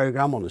write your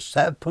program on a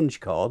set of punch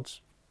cards.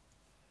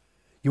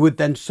 You would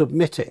then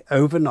submit it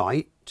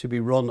overnight to be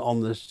run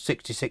on the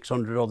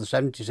 6600 or the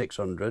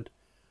 7600.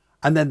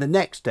 And then the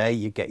next day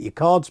you get your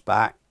cards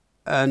back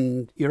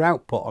and your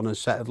output on a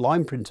set of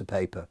line printer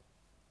paper.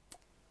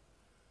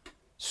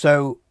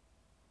 So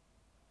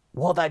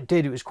what that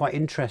did, it was quite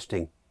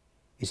interesting,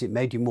 is it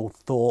made you more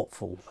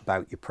thoughtful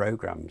about your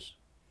programs.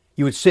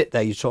 You would sit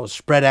there, you'd sort of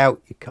spread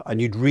out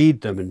and you'd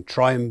read them and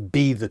try and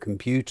be the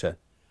computer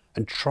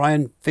and try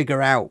and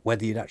figure out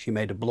whether you'd actually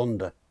made a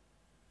blunder.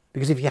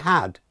 Because if you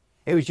had,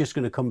 it was just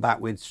going to come back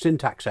with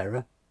syntax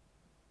error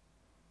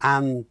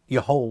and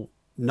your whole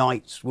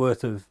night's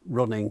worth of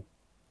running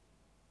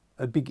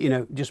would be,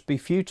 just be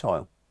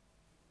futile.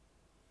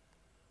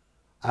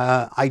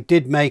 I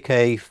did make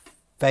a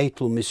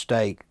fatal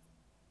mistake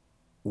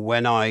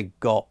when I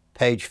got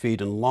page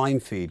feed and line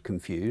feed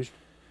confused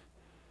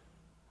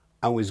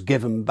and was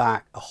given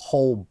back a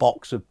whole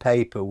box of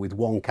paper with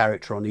one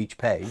character on each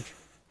page.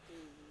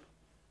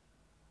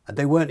 And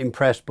they weren't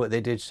impressed, but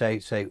they did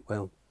say,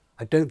 well,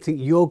 I don't think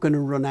you're going to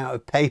run out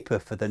of paper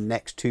for the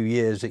next 2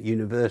 years at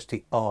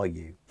university, are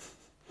you?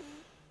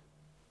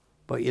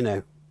 But,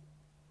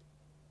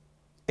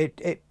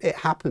 it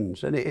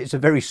happens, and it's a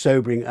very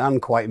sobering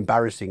and quite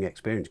embarrassing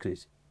experience because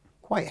it's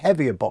quite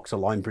heavy, a box of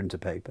line printer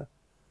paper.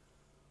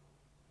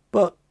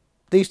 But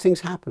these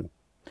things happen.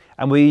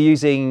 And were you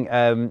using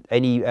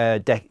any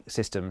DEC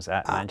systems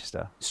at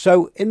Manchester?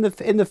 So in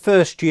the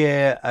first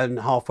year and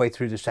halfway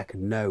through the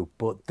second, no.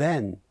 But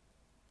then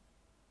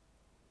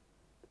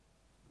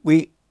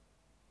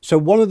so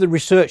one of the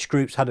research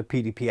groups had a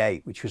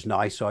PDP-8, which was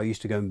nice. So I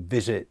used to go and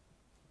visit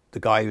the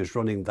guy who was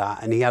running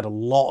that, and he had a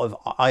lot of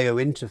I/O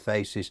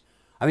interfaces.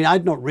 I mean,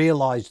 I'd not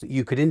realised that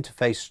you could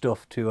interface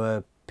stuff to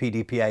a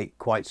PDP-8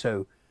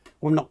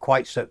 not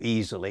quite so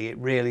easily.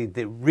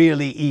 The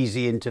really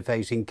easy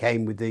interfacing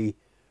came with the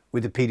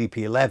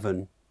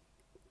PDP-11.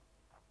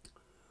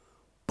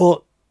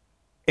 But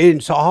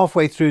so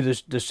halfway through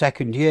the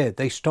second year,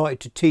 they started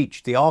to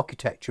teach the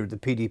architecture of the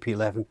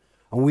PDP-11,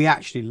 and we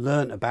actually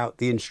learnt about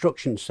the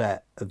instruction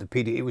set of the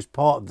PD. It was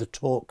part of the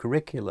taught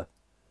curricula.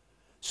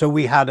 So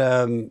we had,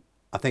 I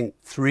think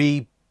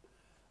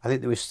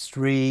there was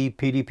 3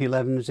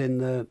 PDP-11s in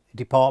the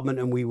department,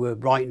 and we were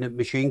writing at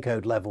machine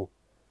code level.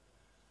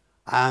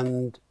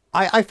 And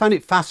I found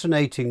it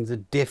fascinating, the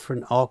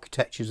different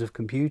architectures of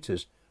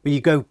computers. When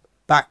you go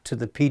back to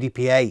the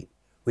PDP-8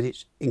 with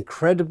its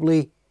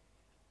incredibly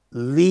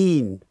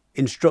lean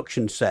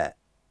instruction set,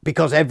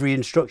 because every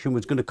instruction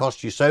was going to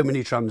cost you so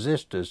many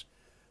transistors,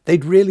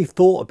 they'd really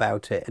thought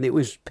about it, and it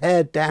was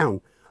pared down.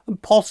 And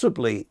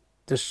possibly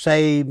the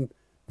same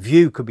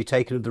view could be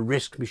taken of the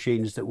RISC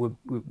machines that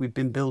we've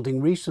been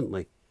building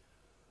recently.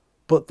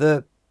 But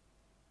the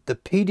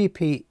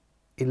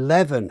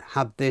PDP-11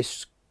 had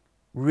this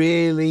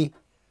really,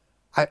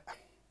 I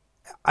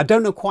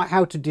don't know quite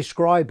how to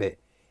describe it.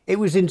 It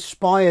was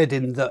inspired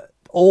in that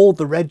all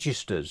the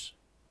registers,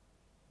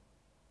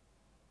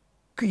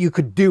 you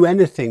could do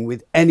anything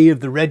with any of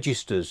the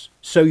registers.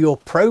 So your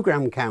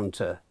program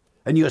counter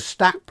and your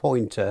stack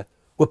pointer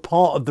were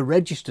part of the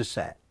register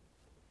set.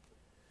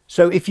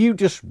 So if you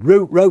just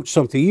wrote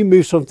something, you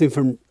moved something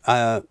from,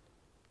 and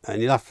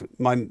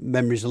my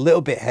memory's a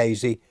little bit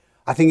hazy,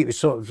 I think it was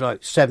sort of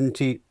like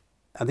 70,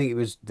 I think it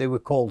was, they were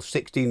called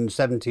 16 and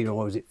 17,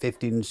 or was it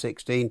 15 and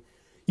 16?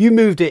 You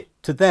moved it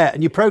to there,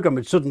 and your program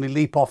would suddenly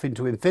leap off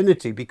into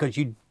infinity because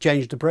you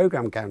changed the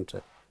program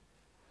counter.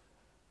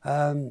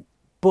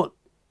 But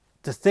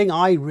the thing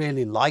I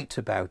really liked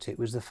about it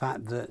was the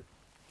fact that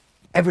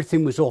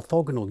everything was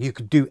orthogonal. You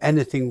could do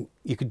anything,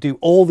 you could do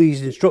all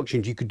these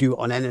instructions, you could do it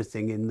on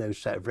anything in those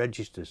set of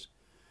registers.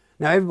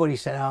 Now everybody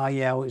said, oh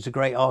yeah, well, it was a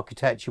great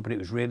architecture, but it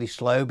was really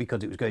slow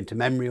because it was going to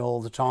memory all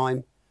the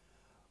time.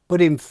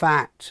 But in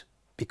fact,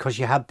 because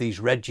you had these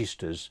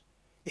registers,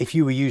 if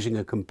you were using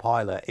a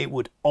compiler, it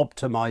would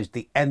optimize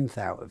the nth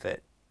out of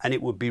it, and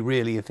it would be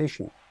really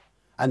efficient.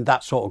 And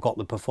that sort of got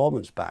the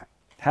performance back.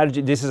 How did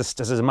you, this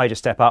is a major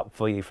step up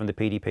for you from the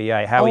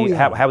PDP-8. How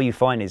are you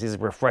finding this? Is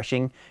it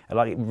refreshing,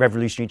 like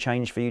revolutionary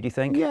change for you, do you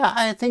think? Yeah,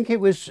 I think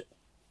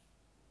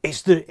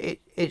it's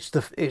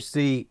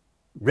the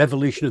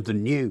revolution of the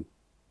new,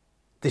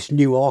 this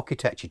new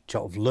architecture,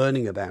 sort of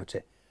learning about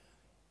it.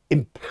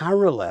 In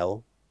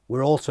parallel,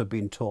 we're also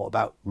being taught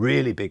about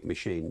really big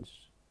machines.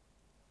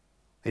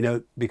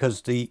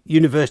 Because the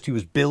university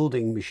was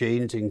building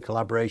machines in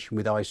collaboration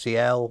with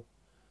ICL.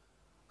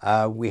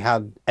 We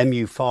had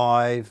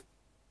MU5,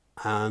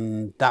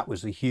 and that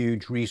was a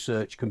huge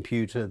research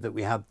computer that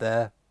we had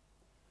there.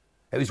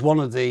 It was one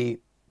of the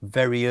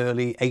very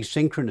early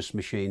asynchronous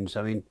machines.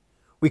 I mean,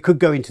 we could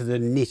go into the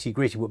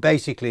nitty-gritty, but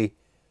basically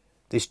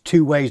there's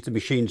 2 ways the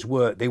machines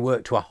work. They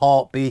work to a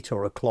heartbeat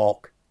or a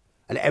clock,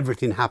 and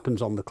everything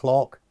happens on the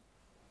clock,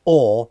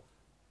 or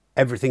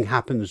everything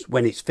happens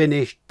when it's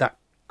finished. That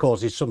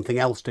causes something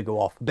else to go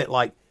off, a bit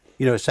like,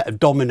 a set of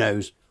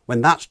dominoes.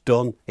 When that's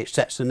done, it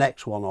sets the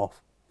next one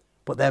off.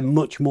 But they're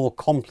much more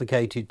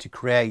complicated to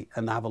create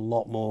and have a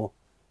lot more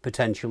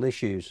potential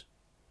issues.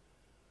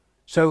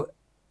 So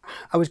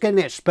I was getting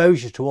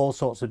exposure to all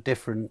sorts of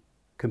different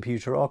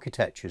computer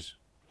architectures.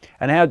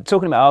 And how,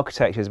 talking about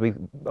architectures, we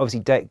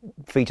obviously DEC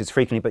features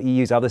frequently, but you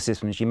use other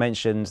systems. You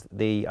mentioned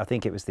I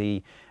think it was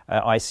the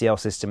ICL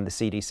system, the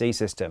CDC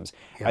systems.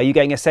 Yeah. Are you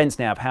getting a sense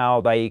now of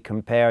how they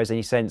compare? Is there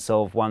any sense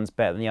of one's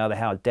better than the other,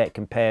 how DEC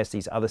compares to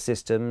these other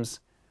systems,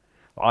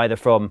 either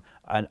from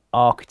an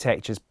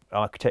architecture's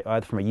architect,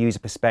 either from a user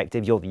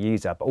perspective, you're the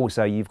user, but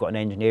also you've got an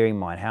engineering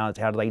mind. How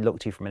do they look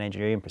to you from an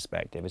engineering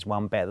perspective? Is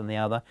one better than the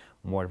other,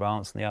 more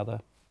advanced than the other?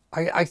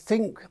 I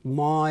think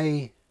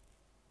my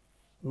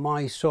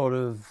sort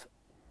of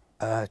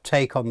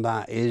take on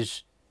that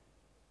is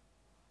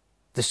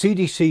the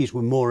CDCs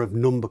were more of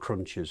number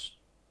crunchers.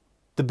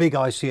 The big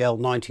ICL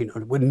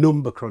 1900 were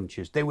number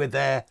crunchers. They were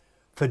there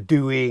for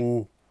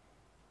doing,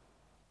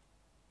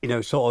 you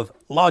know, sort of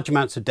large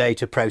amounts of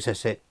data,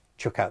 process it,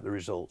 chuck out the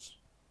results.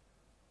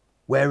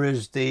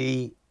 Whereas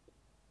the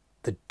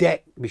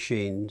DEC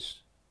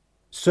machines,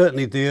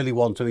 certainly the early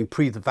ones, I mean,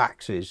 pre the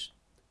VAXes,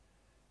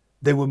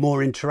 they were more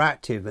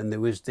interactive, and there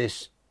was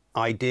this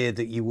idea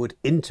that you would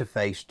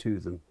interface to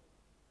them.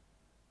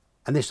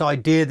 And this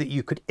idea that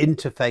you could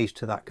interface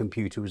to that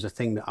computer was a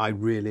thing that I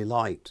really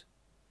liked.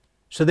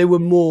 So they were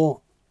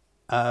more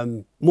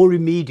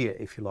immediate,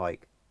 if you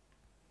like,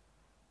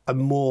 and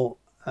more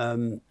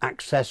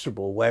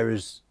accessible,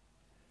 whereas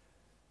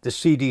the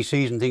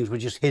CDCs and things were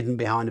just hidden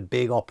behind a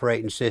big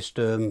operating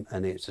system,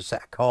 and it's a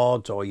set of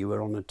cards, or you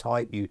were on a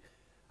type, you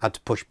had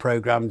to push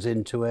programs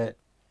into it.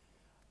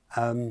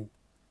 And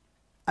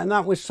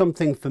that was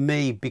something for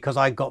me, because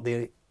I got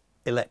the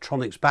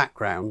electronics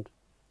background,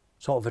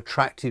 sort of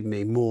attracted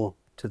me more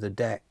to the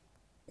DEC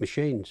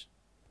machines.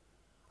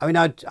 I mean,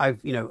 I've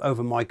you know,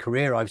 over my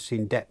career, I've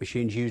seen DEC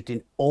machines used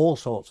in all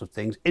sorts of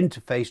things,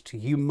 interfaced to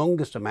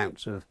humongous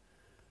amounts of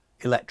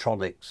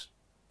electronics.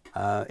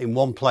 In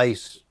one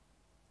place,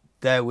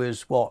 there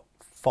was, what,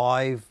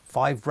 five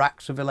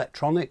racks of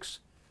electronics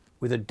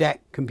with a DEC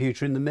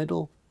computer in the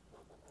middle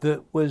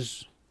that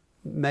was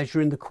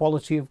measuring the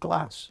quality of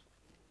glass.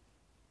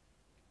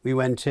 We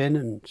went in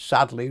and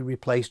sadly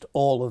replaced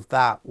all of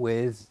that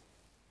with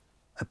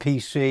a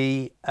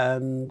PC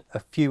and a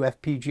few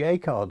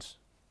FPGA cards.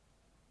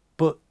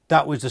 But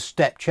that was a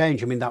step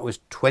change. I mean, that was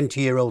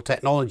 20-year-old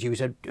technology. We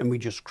said, and we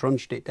just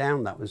crunched it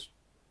down.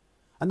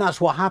 And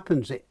that's what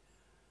happens. I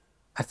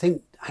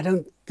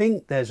don't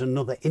think there's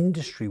another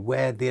industry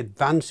where the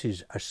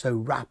advances are so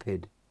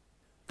rapid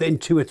that in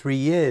 2 or 3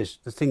 years,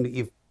 the thing that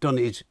you've done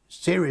is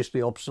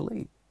seriously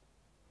obsolete.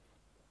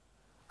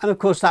 And of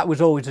course, that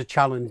was always a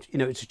challenge. You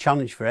know, it's a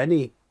challenge for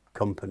any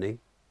company,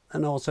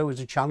 and also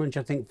was a challenge,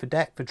 I think, for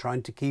DEC for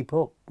trying to keep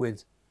up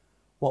with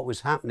what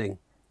was happening.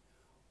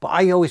 But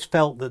I always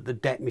felt that the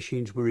DEC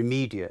machines were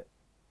immediate.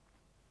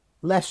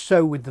 Less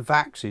so with the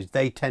VAXes.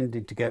 They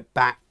tended to get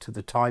back to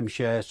the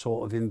timeshare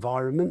sort of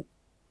environment.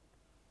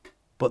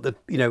 But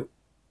you know,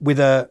 with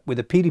a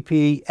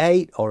PDP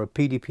 8 or a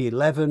PDP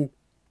 11,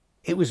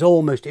 it was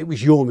your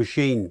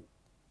machine.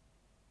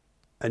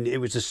 And it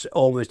was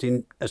almost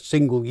in a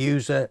single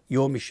user,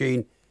 your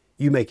machine,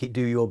 you make it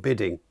do your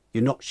bidding.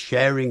 You're not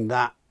sharing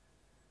that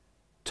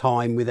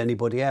time with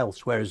anybody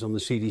else, whereas on the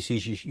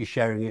CDCs, you're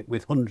sharing it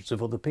with hundreds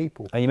of other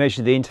people. And you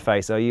mentioned the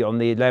interface. Are you on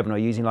the 11? Are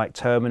you using like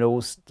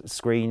terminals,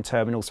 screen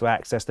terminals to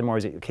access them, or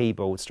is it a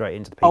keyboard straight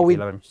into the PDP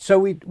 11? So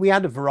we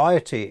had a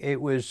variety.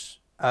 It was,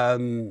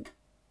 when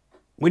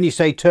you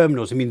say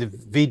terminals, I mean the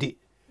VD.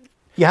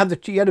 You had a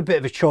bit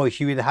of a choice.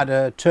 You either had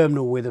a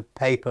terminal with a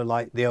paper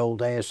like the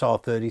old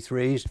ASR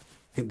 33s. I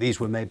think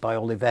these were made by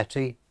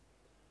Olivetti.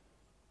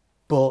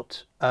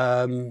 But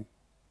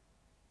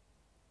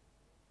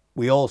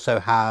we also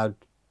had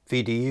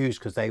VDUs,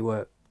 because they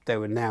were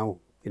now,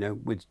 you know,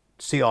 with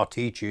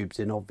CRT tubes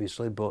in,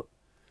 obviously, but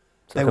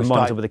so they were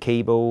monitor with a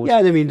keyboard. Yeah,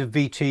 I mean the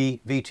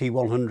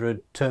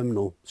VT100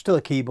 terminal, still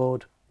a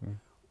keyboard.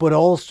 But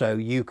also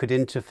you could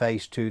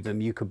interface to them.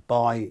 You could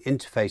buy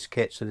interface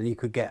kits, and then you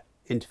could get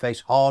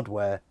interface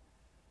hardware.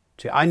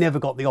 I never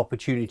got the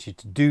opportunity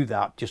to do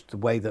that, just the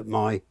way that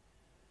my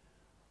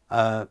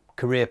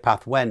career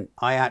path went.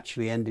 I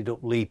actually ended up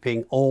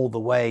leaping all the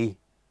way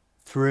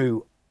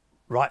through,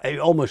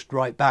 almost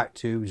right back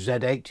to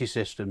Z80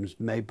 systems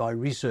made by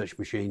research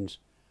machines.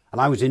 And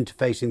I was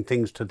interfacing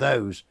things to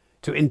those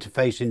to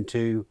interface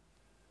into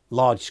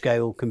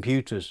large-scale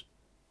computers.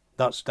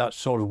 That's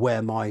sort of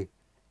where my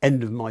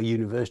end of my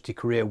university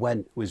career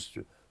went, was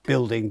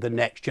building the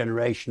next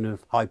generation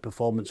of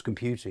high-performance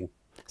computing.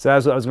 So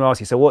as I was going to ask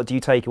you, so what do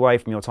you take away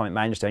from your time at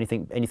Manchester?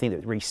 Anything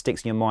that really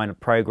sticks in your mind of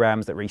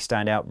programs that really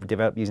stand out,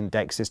 developed using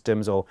DEC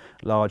systems or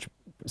large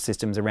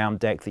systems around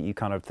DEC that you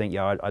kind of think,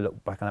 yeah, I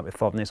look back on that with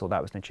fondness, or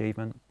that was an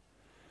achievement?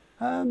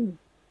 I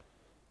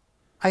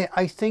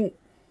think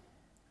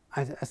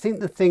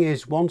the thing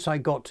is, once I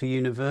got to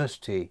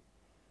university,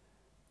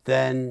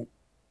 then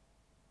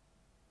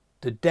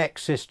the DEC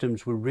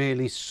systems were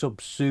really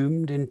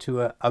subsumed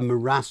into a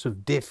morass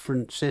of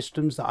different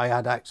systems that I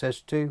had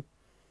access to.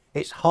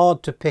 It's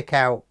hard to pick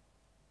out.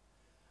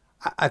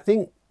 I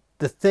think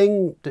the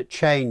thing that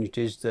changed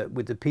is that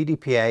with the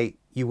PDP-8,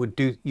 you would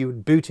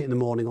boot it in the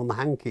morning on the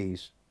hand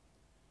keys.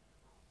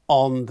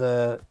 On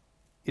the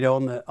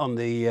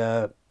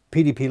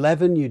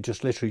PDP-11, you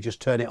just literally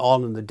just turn it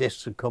on, and the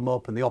disks would come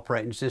up, and the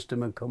operating system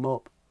would come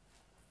up.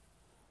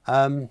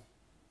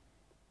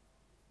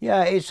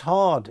 Yeah, it's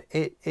hard.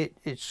 It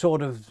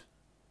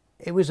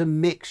was a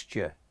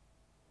mixture.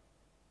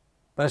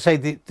 But I say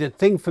the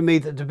thing for me,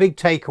 that the big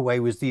takeaway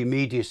was the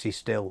immediacy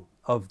still.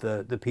 of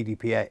the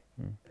PDP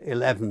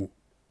 11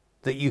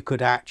 that you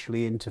could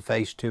actually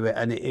interface to it,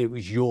 and it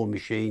was your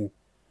machine,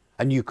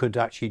 and you could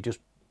actually just,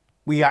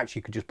 we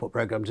actually could just put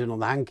programs in on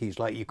the hankies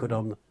like you could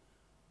on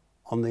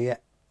the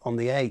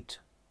 8.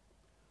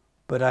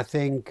 But I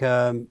think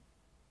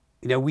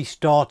you know, we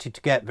started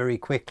to get very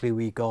quickly,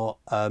 we got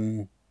a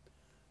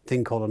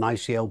thing called an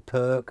ICL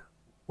perk,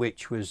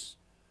 which was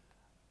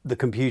the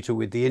computer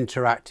with the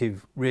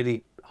interactive,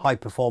 really high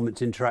performance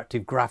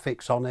interactive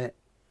graphics on it.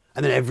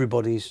 And then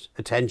everybody's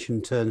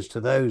attention turns to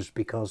those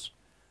because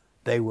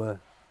they were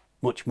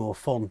much more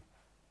fun.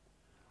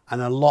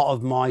 And a lot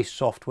of my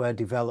software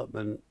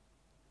development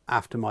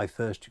after my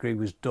first degree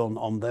was done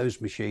on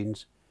those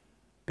machines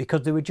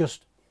because they were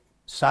just,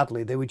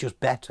 sadly, they were just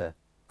better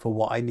for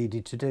what I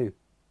needed to do.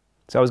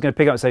 So I was going to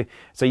pick up,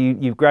 so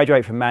you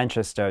graduate from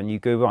Manchester and you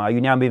go on. Are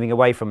you now moving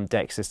away from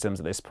DEC systems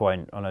at this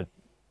point on a...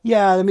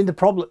 Yeah, I mean, the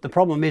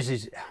problem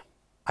is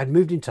I'd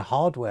moved into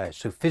hardware,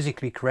 so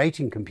physically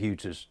creating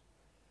computers.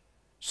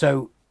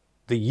 So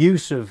the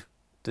use of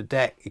the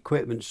DEC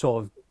equipment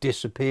sort of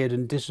disappeared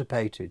and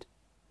dissipated.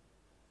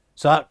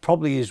 So that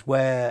probably is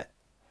where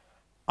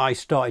I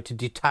started to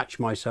detach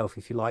myself,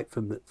 if you like,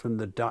 from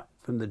the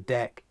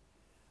DEC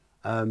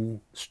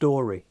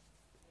story.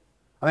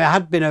 I mean, I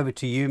had been over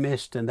to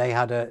UMIST, and they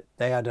had a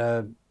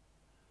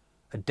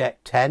DEC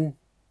 10,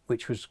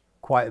 which was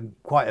quite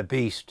a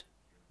beast.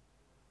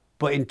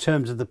 But in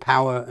terms of the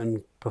power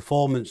and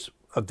performance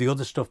of the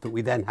other stuff that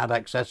we then had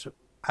access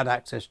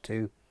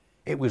to,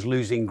 it was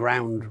losing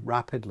ground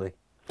rapidly.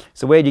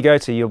 So where do you go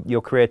to?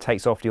 Your career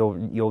takes off,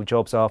 your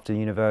jobs after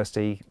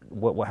university.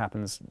 What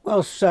happens?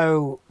 Well,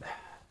 so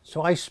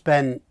I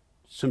spent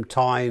some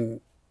time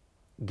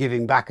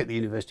giving back at the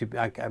university.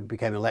 I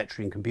became a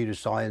lecturer in computer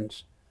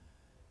science.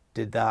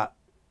 Did that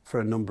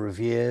for a number of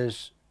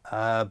years,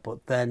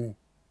 but then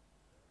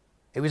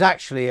it was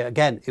actually,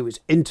 again, it was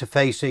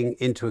interfacing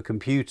into a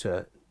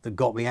computer that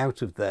got me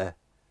out of there.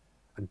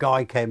 A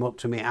guy came up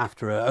to me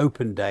after an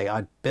open day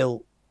I'd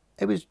built.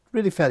 It was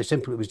really fairly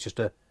simple. It was just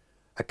a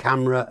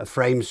camera, a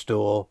frame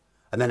store,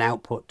 and then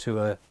output to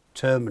a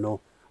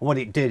terminal. And what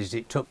it did is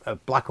it took a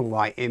black and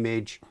white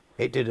image,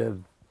 it did a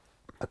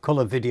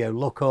color video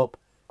lookup,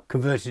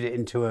 converted it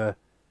into a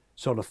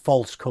sort of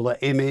false color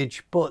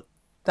image. But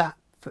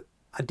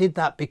I did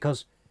that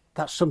because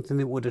that's something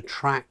that would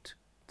attract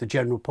the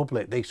general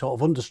public. They sort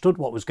of understood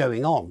what was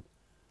going on,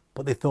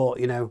 but they thought,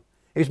 you know,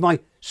 it was my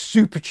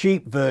super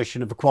cheap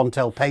version of a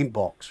Quantel paint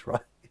box, right?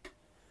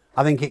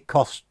 I think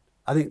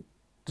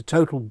the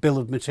total bill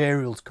of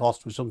materials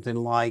cost was something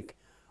like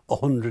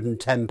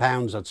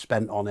 £110 I'd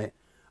spent on it,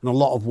 and a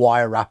lot of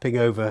wire wrapping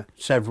over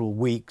several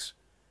weeks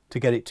to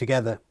get it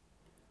together.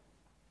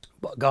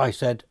 But a guy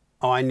said,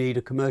 oh, I need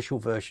a commercial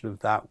version of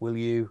that. Will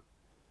you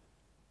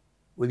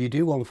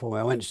do one for me?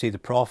 I went to see the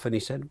prof and he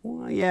said,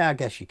 well, yeah, I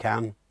guess you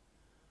can.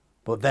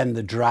 But then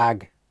the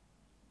drag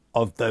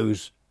of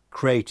those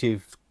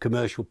creative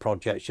commercial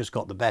projects just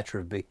got the better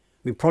of me. I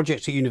mean,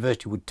 projects at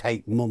university would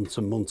take months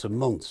and months and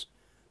months.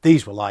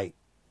 These were like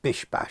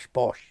bish, bash,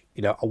 bosh.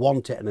 You know, I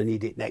want it and I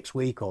need it next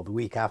week or the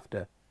week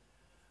after.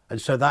 And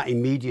so that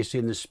immediacy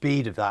and the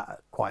speed of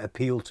that quite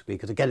appealed to me,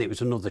 because again, it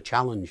was another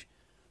challenge,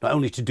 not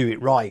only to do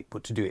it right,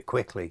 but to do it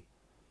quickly.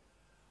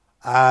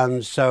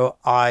 And so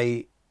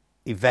I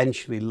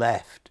eventually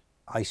left.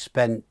 I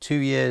spent 2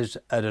 years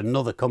at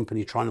another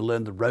company trying to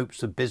learn the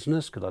ropes of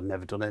business, because I'd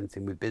never done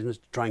anything with business,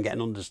 to try and get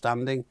an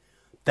understanding.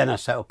 Then I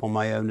set up on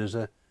my own as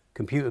a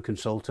computer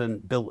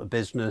consultant, built a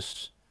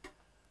business,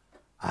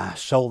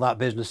 sold that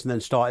business, and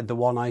then started the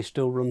one I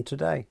still run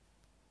today.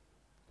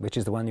 Which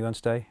is the one you run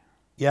today?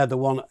 Yeah, the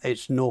one,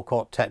 it's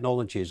Norcott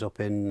Technologies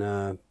up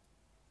in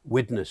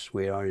Widnes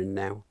we are in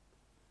now.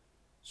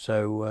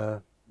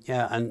 So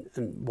yeah, and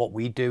what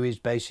we do is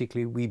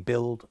basically we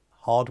build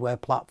hardware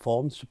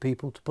platforms for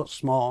people to put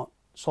smart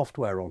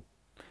software on.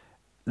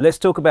 Let's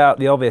talk about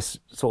the obvious,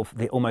 sort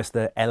of almost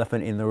the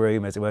elephant in the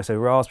room, as it were. So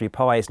Raspberry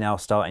Pi is now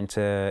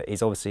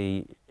is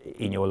obviously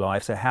in your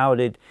life. So how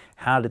did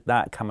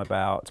that come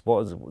about?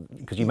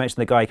 Because you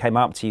mentioned the guy came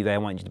up to you there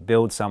and wanted you to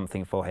build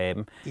something for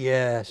him.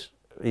 Yes.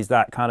 Is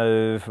that kind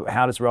of,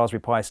 how does Raspberry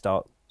Pi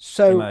start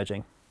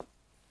emerging?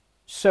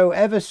 So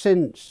ever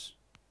since,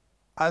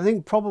 I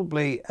think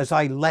probably as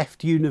I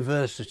left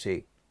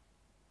university,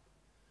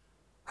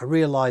 I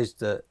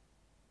realised that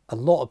a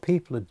lot of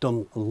people had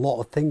done a lot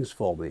of things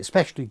for me,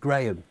 especially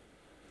Graham.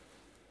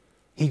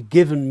 He'd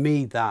given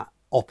me that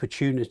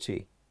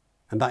opportunity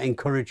and that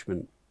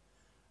encouragement.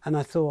 And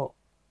I thought,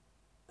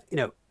 you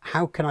know,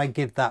 how can I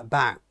give that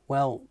back?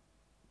 Well,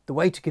 the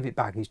way to give it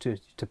back is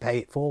to pay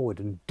it forward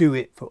and do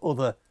it for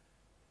other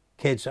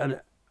kids. And,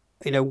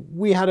 you know,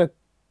 we had a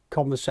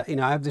conversation, you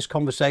know, I have this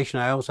conversation.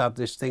 I also have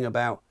this thing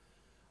about,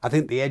 I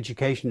think the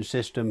education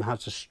system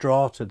has a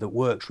strata that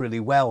works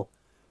really well.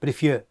 But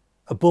if you're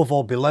above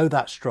or below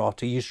that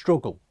strata, you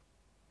struggle.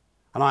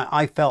 And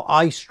I felt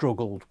I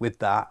struggled with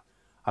that.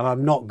 And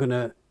I'm not going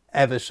to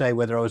ever say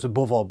whether I was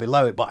above or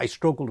below it, but I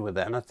struggled with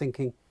it. And I'm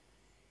thinking,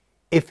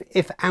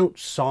 if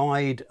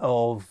outside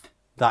of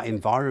that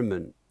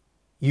environment,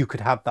 you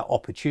could have that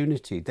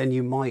opportunity, then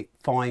you might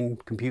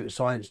find computer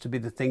science to be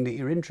the thing that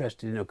you're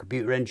interested in, or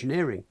computer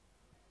engineering.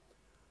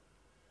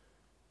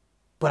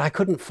 But I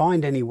couldn't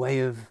find any way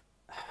of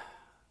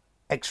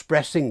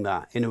expressing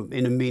that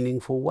in a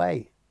meaningful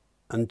way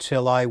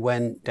until I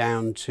went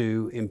down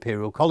to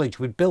Imperial College.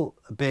 We'd built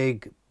a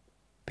big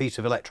piece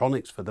of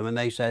electronics for them, and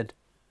they said,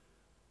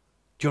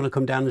 do you want to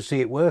come down and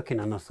see it working?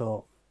 And I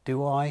thought,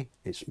 do I?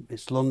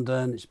 It's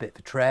London, it's a bit of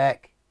a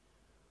trek.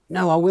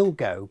 No, I will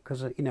go,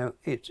 because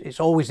it's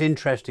always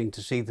interesting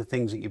to see the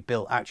things that you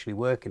built actually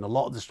working. A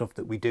lot of the stuff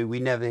that we do, we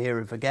never hear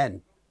of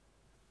again.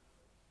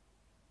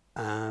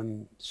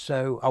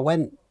 So I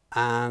went,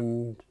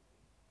 and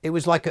it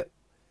was like a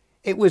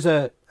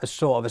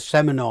sort of a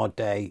seminar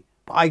day,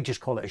 but I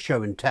just call it a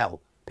show and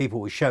tell. People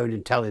were showing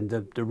and telling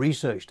the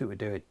research that we're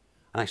doing.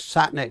 And I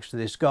sat next to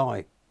this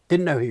guy,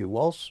 didn't know who he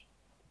was.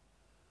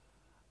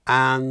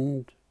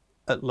 And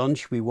at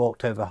lunch, we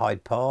walked over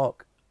Hyde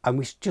Park, and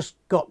we just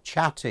got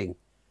chatting.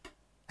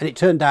 And it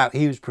turned out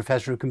he was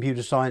Professor of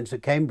Computer Science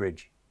at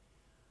Cambridge.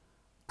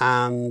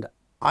 And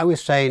I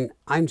was saying,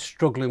 I'm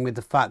struggling with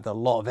the fact that a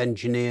lot of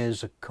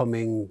engineers are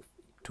coming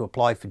to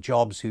apply for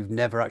jobs who've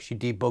never actually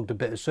debugged a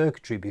bit of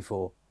circuitry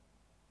before,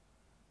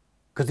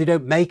 because they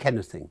don't make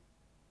anything.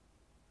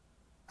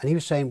 And he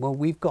was saying, well,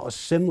 we've got a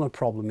similar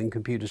problem in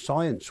computer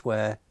science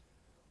where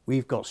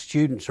we've got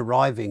students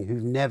arriving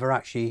who've never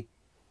actually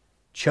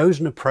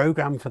chosen a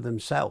program for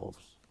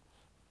themselves,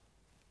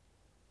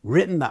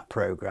 written that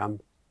program,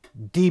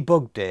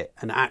 debugged it,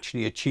 and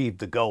actually achieved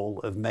the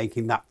goal of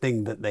making that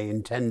thing that they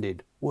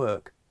intended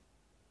work.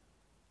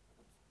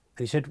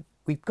 And he said,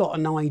 we've got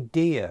an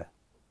idea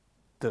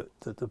that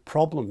the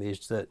problem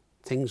is that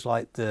things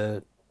like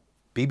the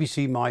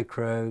BBC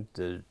Micro,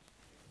 the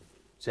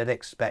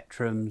ZX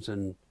Spectrums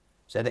and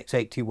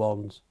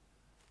ZX81s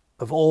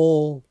have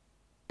all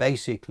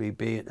basically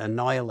been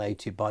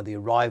annihilated by the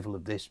arrival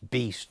of this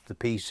beast, the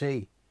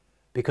PC,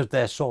 because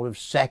their sort of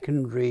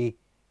secondary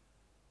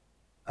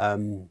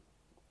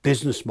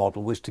business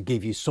model was to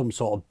give you some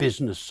sort of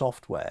business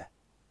software,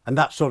 and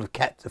that sort of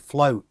kept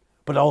afloat,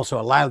 but also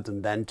allowed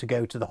them then to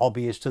go to the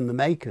hobbyists and the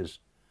makers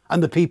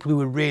and the people who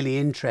were really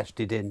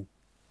interested in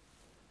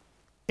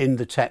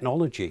the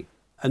technology.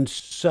 And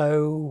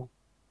so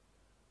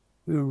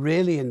we were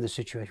really in the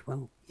situation,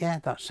 well, yeah,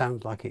 that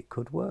sounds like it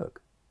could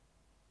work.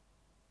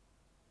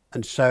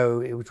 And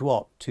so it was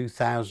what,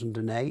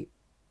 2008?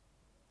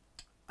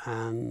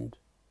 And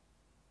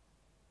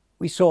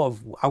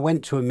I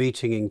went to a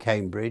meeting in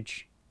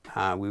Cambridge.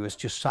 We was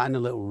just sat in a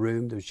little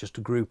room. There was just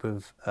a group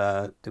of,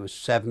 there was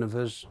 7 of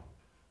us.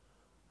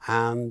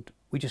 And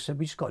we just said,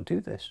 we just got to do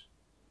this.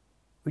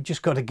 We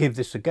just got to give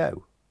this a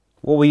go.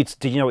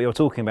 Did you know what you were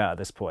talking about at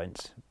this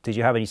point? Did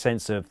you have any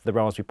sense of the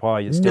Raspberry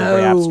Pi? It's still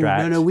very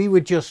abstract. No. We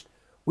were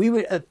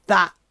at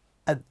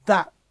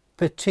that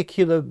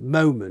particular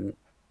moment,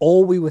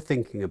 all we were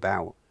thinking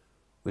about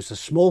was a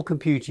small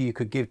computer you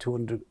could give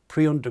to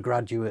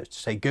pre-undergraduates to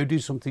say, go do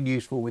something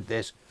useful with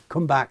this,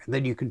 come back, and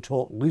then you can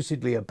talk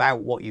lucidly about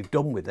what you've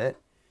done with it.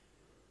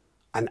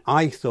 And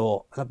I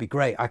thought, that'd be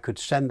great. I could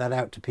send that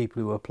out to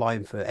people who are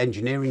applying for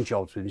engineering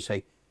jobs and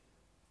say,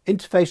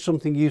 interface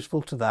something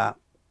useful to that,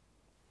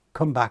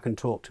 come back and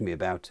talk to me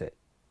about it.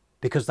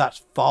 Because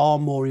that's far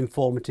more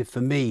informative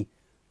for me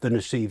than a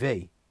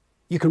CV.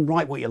 You can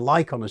write what you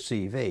like on a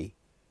CV.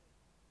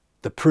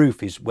 The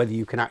proof is whether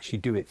you can actually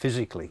do it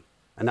physically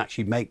and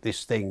actually make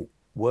this thing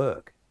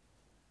work.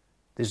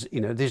 There's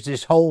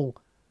this whole,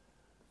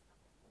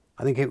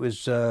 I think it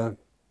was, it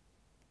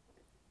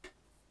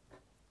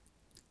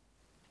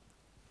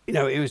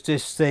was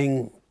this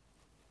thing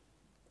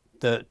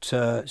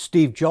that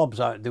Steve Jobs,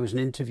 there was an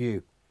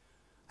interview,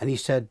 and he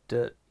said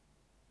that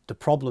the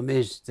problem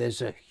is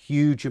there's a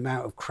huge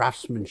amount of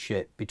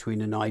craftsmanship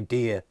between an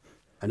idea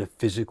and a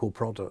physical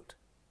product.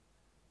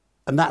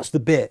 And that's the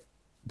bit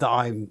that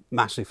I'm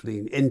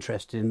massively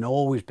interested in,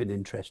 always been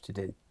interested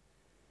in,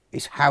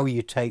 is how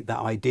you take that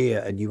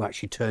idea and you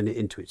actually turn it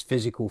into its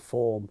physical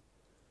form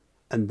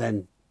and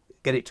then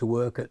get it to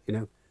work at,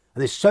 and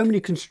there's so many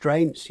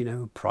constraints,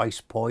 price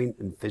point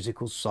and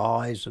physical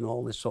size and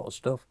all this sort of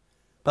stuff.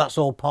 But that's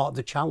all part of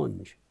the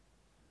challenge.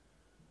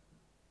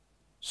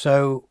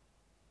 So,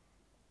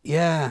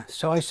 yeah,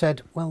 so I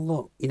said, well,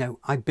 look,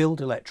 I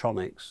build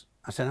electronics.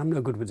 I said, I'm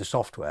no good with the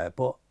software,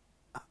 but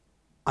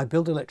I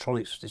build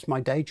electronics. It's my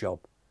day job.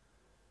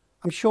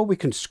 I'm sure we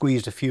can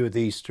squeeze a few of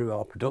these through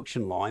our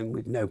production line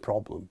with no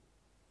problem.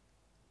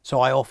 So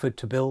I offered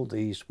to build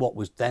these, what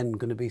was then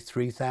going to be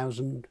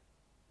 3,000.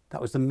 That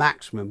was the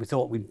maximum. We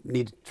thought we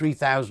needed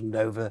 3,000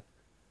 over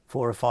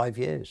 4 or 5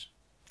 years.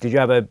 Did you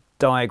have a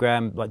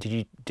diagram? Like,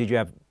 did you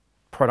have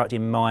product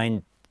in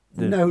mind?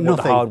 No,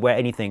 nothing. The hardware,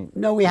 anything?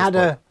 No, we had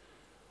a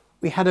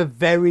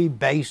very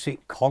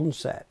basic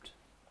concept,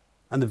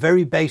 and the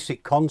very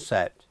basic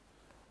concept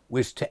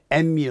was to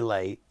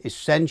emulate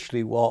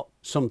essentially what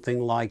something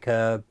like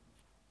a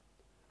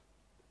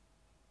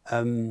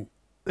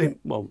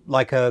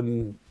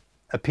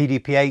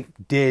PDP-8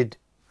 did,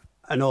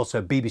 and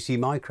also BBC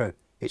Micro.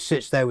 It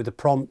sits there with a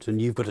prompt,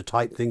 and you've got to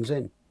type things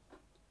in.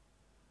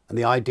 And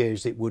the idea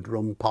is it would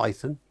run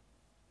Python,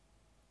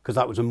 because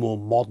that was a more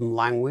modern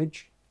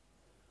language.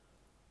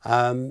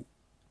 And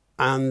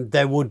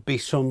there would be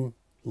some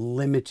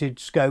limited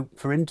scope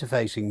for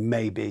interfacing,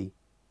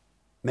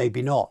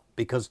 maybe not,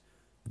 because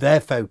their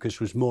focus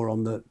was more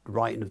on the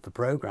writing of the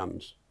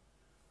programs.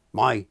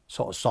 My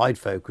sort of side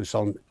focus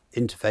on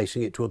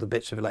interfacing it to other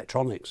bits of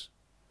electronics.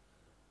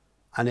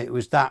 And it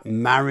was that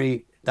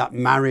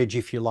marriage,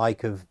 if you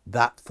like, of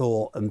that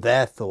thought and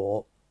their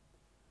thought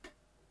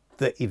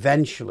that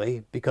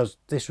eventually, because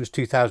this was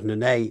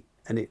 2008,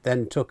 and it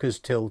then took us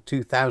till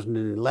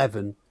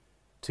 2011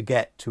 to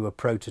get to a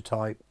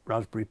prototype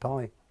Raspberry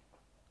Pi.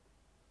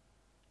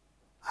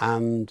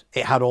 And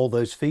it had all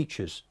those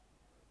features.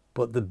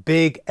 But the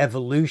big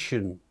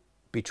evolution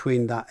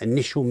between that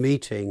initial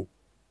meeting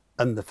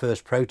and the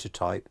first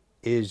prototype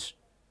is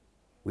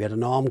we had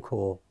an ARM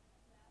core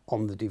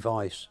on the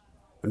device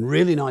and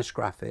really nice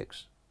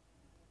graphics,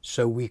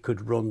 so we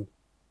could run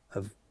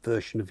a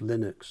version of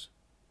Linux.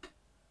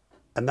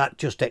 And that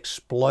just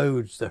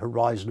explodes the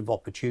horizon of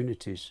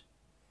opportunities.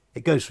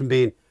 It goes from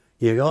being,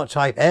 you've got to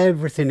type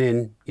everything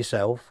in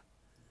yourself,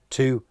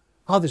 to,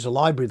 oh, there's a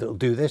library that'll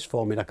do this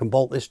for me, and I can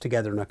bolt this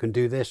together, and I can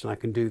do this, and I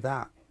can do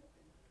that.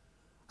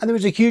 And there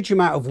was a huge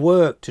amount of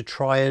work to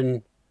try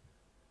and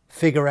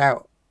figure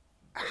out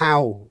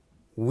how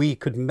we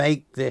could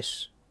make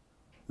this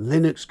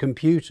Linux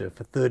computer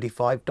for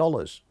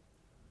 $35.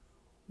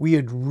 We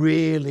had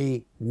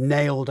really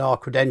nailed our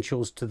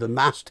credentials to the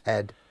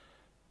masthead.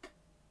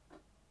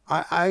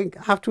 I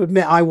have to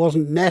admit, I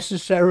wasn't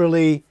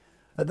necessarily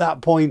at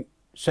that point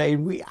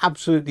saying we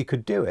absolutely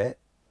could do it,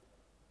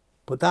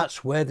 but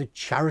that's where the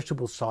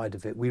charitable side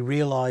of it, we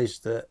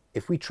realized that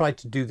if we tried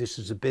to do this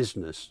as a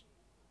business,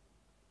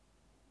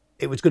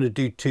 it was going to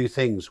do two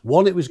things.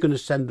 One, it was going to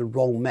send the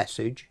wrong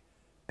message,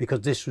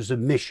 because this was a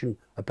mission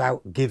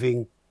about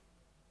giving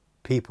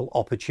people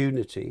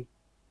opportunity.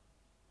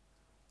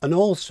 And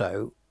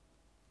also,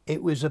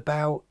 it was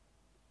about,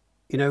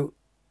 you know,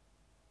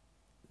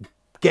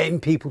 getting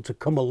people to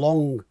come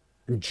along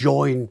and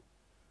join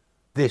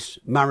this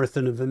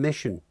marathon of a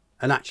mission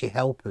and actually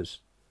help us.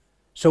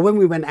 So when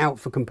we went out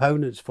for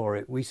components for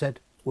it, we said,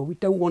 well, we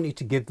don't want you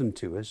to give them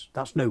to us.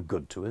 That's no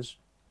good to us.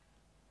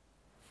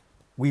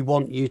 We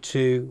want you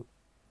to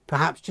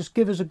perhaps just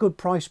give us a good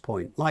price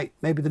point, like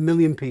maybe the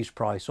million-piece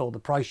price, or the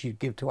price you'd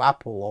give to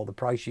Apple, or the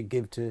price you'd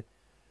give to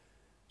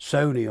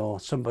Sony or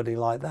somebody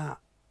like that.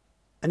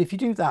 And if you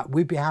do that,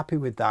 we'd be happy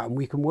with that, and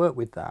we can work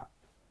with that.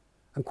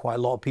 And quite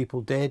a lot of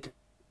people did,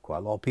 quite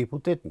a lot of people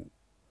didn't.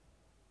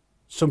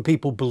 Some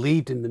people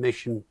believed in the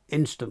mission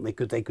instantly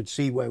because they could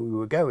see where we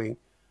were going.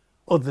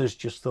 Others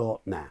just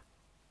thought, nah.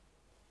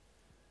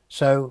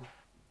 So,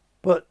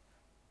 but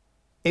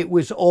it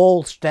was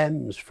all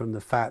stems from the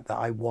fact that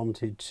I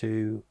wanted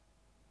to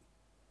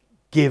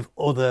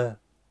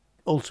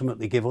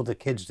ultimately give other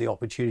kids the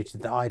opportunity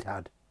that I'd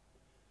had,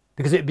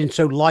 because it had been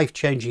so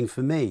life-changing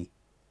for me.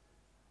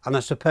 And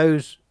I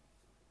suppose,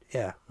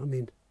 yeah, I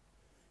mean,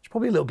 it's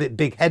probably a little bit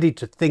big-headed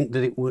to think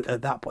that it would,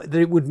 at that point,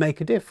 that it would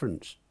make a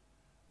difference.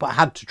 But I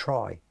had to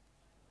try.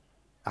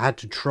 I had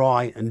to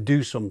try and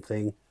do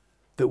something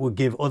that would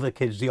give other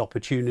kids the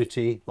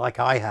opportunity, like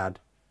I had,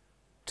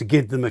 to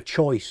give them a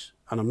choice.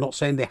 And I'm not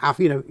saying they have,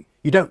 you know,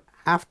 you don't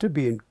have to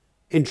be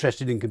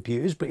interested in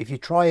computers, but if you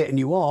try it and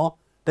you are,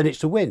 then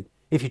it's a win.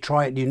 If you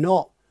try it and you're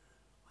not,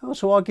 I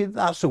also argue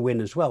that's a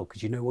win as well,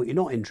 because you know what you're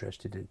not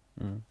interested in.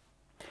 Mm.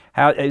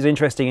 How it was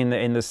interesting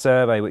in the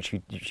survey which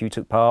you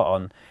took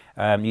part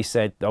on. You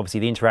said obviously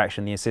the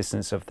interaction, the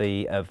assistance of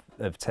the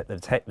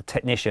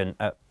technician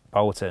at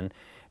Bolton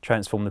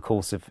transformed the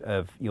course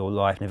of your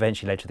life and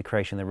eventually led to the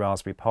creation of the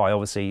Raspberry Pi.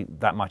 Obviously,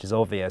 that much is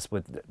obvious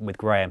with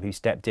Graham, who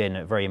stepped in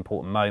at a very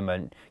important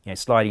moment. You know,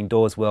 sliding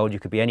doors world, you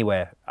could be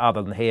anywhere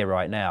other than here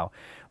right now.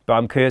 But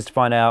I'm curious to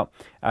find out,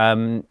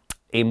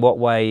 in what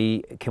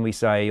way can we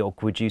say, or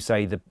would you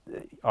say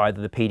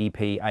either the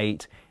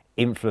PDP-8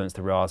 influenced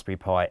the Raspberry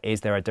Pi?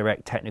 Is there a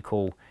direct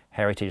technical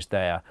heritage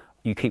there?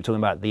 You keep talking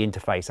about the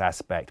interface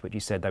aspect, which you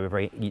said they were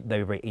very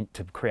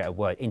to create a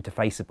word,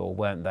 interfaceable,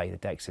 weren't they, the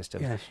DEC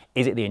systems? Yes.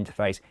 Is it the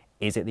interface?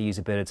 Is it the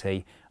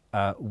usability?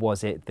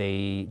 Was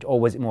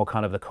it more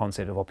kind of the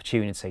concept of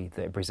opportunity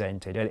that it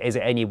presented? Is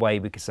it any way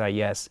we could say,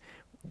 yes,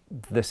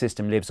 the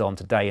system lives on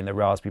today in the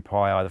Raspberry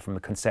Pi, either from a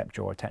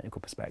conceptual or a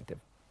technical perspective?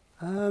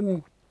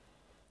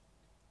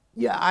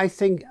 Yeah, I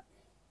think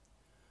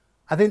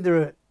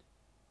there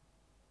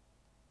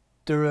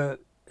are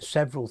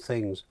several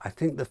things. I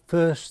think the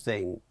first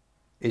thing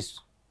is,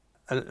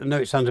 I know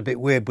it sounds a bit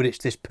weird, but it's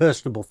this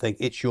personable thing.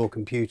 It's your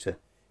computer.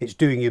 It's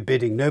doing your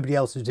bidding. Nobody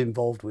else is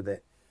involved with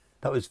it.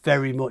 That was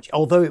very much,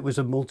 although it was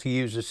a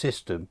multi-user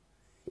system,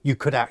 you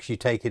could actually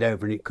take it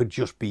over and it could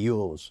just be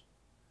yours.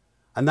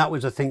 And that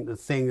was, I think, the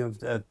thing of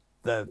the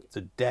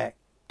DEC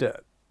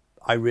that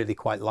I really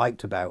quite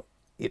liked about.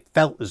 It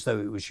felt as though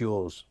it was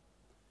yours.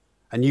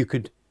 And you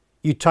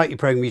type your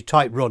program, you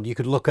type run, you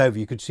could look over,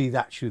 you could see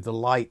actually the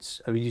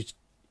lights. I mean,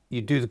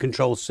 you do the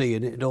Control-C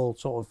and it'd all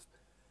sort of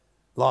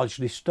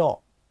largely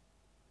stop.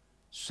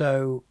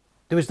 So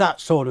there was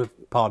that sort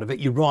of part of it.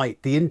 You're right,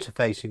 the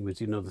interfacing was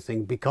another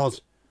thing,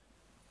 because,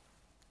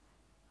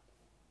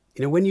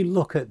 you know, when you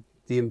look at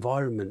the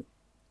environment,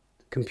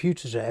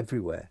 computers are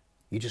everywhere.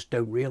 You just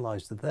don't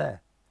realise they're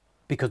there,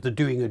 because they're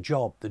doing a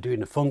job, they're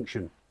doing a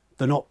function.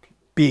 They're not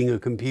being a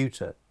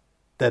computer.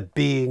 They're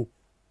being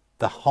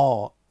the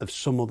heart of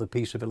some other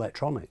piece of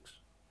electronics.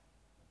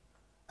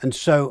 And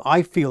so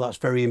I feel that's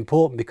very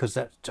important, because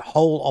that's a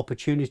whole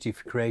opportunity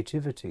for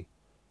creativity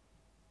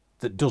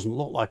that doesn't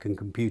look like a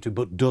computer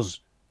but does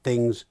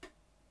things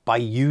by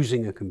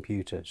using a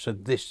computer. So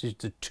this is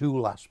the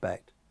tool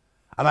aspect.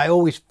 And I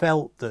always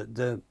felt that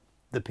the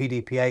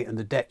PDP-8 and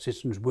the DEC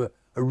systems were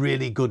a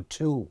really good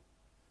tool.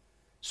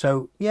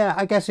 So yeah,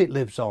 I guess it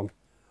lives on.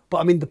 But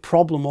I mean, the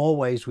problem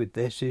always with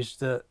this is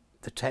that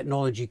the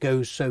technology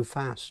goes so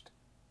fast.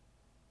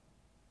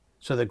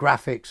 So the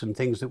graphics and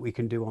things that we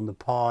can do on the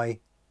Pi,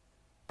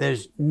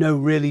 there's no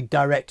really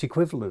direct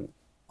equivalent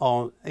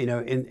on, you know,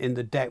 in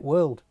the DEC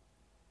world.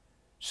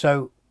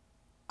 So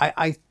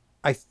I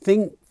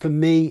think for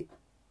me,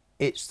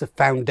 it's the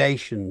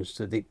foundations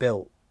that it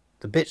built,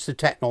 the bits of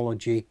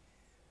technology.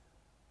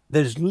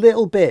 There's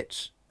little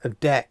bits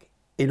of DEC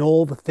in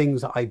all the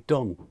things that I've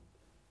done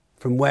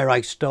from where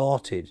I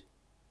started,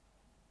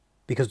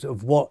 because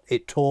of what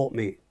it taught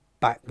me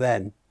back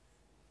then.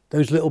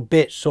 Those little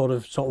bits sort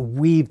of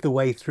weave the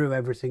way through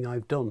everything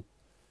I've done.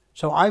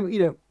 So you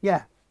know,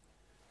 yeah,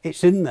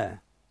 it's in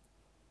there.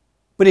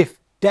 But if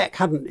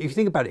you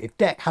think about it, if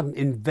DEC hadn't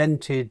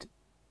invented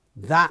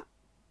that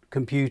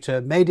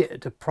computer, made it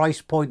at a price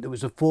point that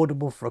was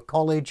affordable for a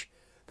college,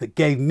 that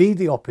gave me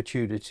the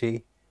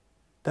opportunity,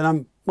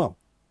 then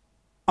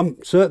I'm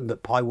certain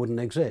that Pi wouldn't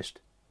exist.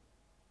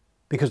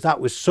 Because that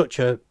was such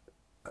a,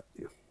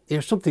 you know,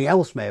 something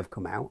else may have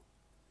come out.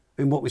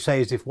 I mean, what we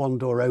say is if one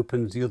door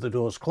opens, the other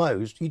door's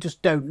closed. You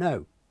just don't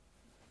know.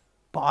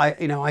 But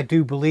I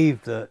do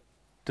believe that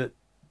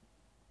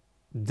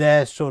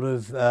their sort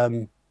of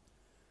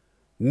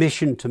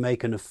mission to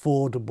make an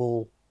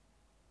affordable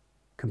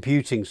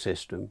computing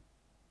system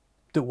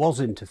that was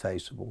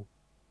interfaceable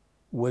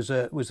was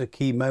a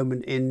key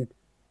moment in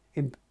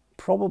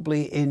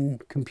probably in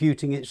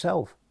computing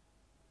itself.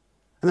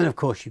 And then of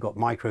course you've got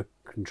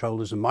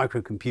microcontrollers and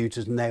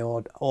microcomputers, and they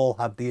all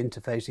have the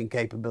interfacing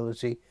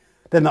capability.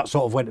 Then that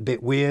sort of went a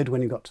bit weird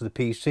when you got to the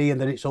PC,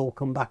 and then it's all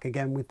come back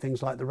again with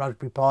things like the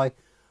Raspberry Pi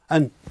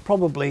and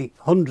probably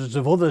hundreds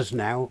of others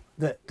now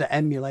that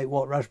emulate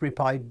what Raspberry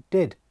Pi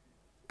did.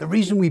 The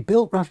reason we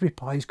built Raspberry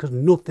Pi is because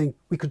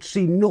we could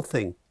see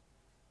nothing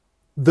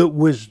that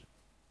was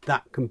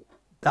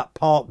that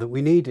part that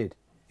we needed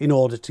in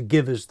order to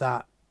give us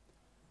that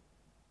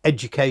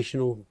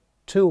educational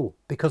tool.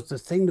 Because the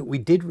thing that we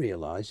did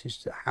realise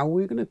is that how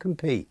we're going to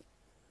compete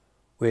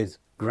with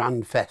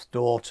Grand Theft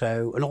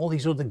Auto and all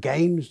these other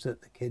games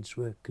that the kids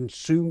were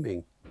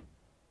consuming.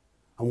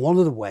 And one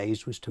of the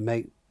ways was to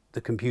make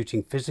the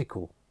computing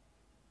physical.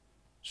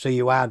 So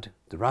you add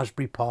the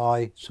Raspberry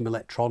Pi, some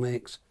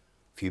electronics,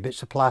 a few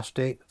bits of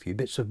plastic, a few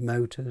bits of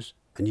motors,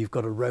 and you've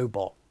got a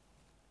robot.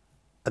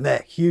 And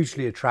they're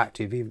hugely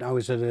attractive. Even I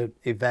was at an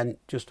event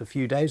just a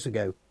few days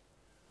ago,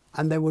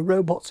 and there were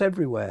robots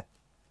everywhere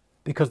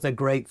because they're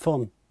great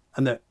fun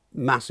and they're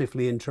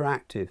massively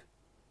interactive.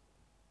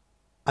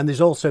 And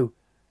there's also,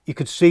 you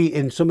could see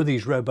in some of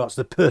these robots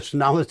the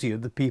personality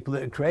of the people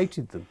that had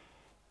created them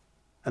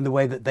and the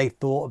way that they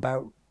thought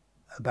about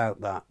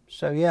that.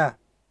 So yeah,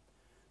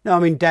 no, I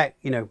mean DEC,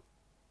 you know,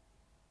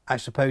 I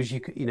suppose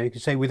you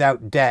could say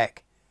without DEC,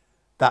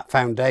 that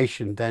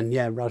foundation, then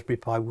yeah, Raspberry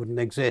Pi wouldn't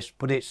exist.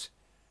 But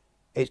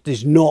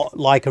there's not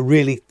like a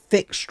really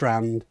thick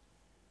strand.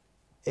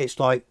 It's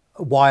like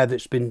a wire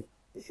that's been,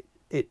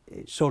 it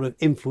sort of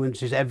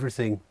influences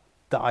everything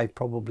that I've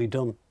probably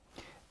done.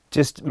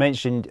 Just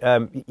mentioned,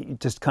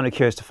 just kind of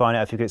curious to find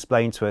out if you could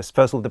explain to us,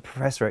 first of all, the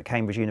professor at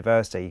Cambridge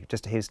University,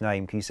 just his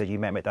name, because you said you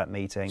met him at that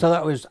meeting. So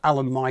that was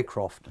Alan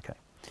Mycroft. Okay.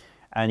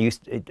 And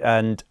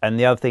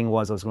the other thing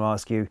was, I was going to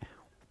ask you,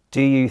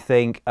 do you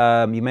think,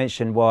 you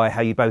mentioned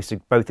how you both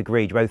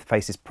agreed, you both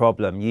faced this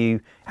problem.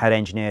 You had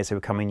engineers who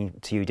were coming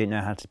to you, didn't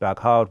know how to debug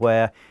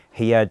hardware.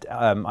 He had,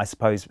 I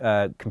suppose,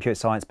 computer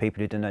science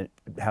people who didn't know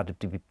how to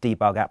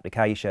debug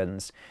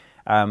applications.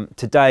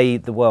 Today,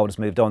 the world has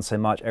moved on so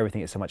much,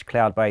 everything is so much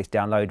cloud-based,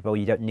 downloadable,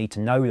 you don't need to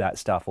know that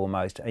stuff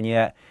almost. And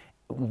yet,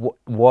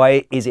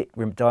 why does it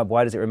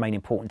remain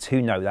important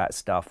to know that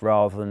stuff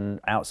rather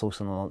than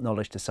outsourcing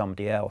knowledge to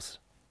somebody else?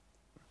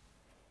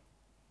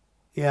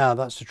 Yeah,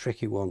 that's a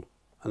tricky one.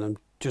 And I'm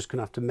just going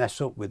to have to mess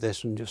up with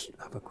this and just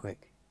have a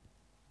quick.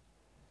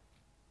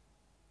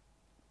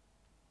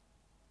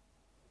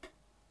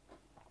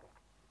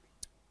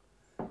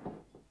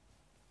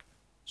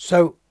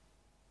 So,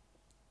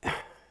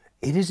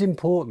 it is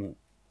important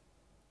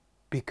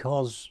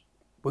because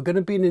we're going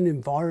to be in an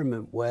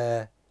environment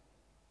where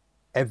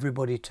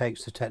everybody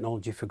takes the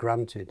technology for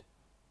granted.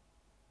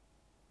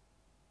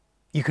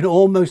 You can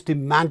almost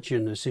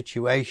imagine a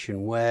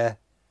situation where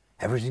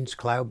everything's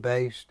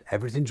cloud-based,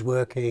 everything's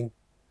working,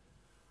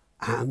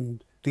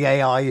 and the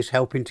AI is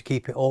helping to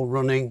keep it all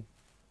running,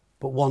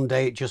 but one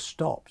day it just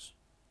stops.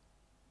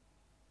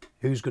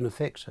 who's going to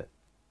fix it?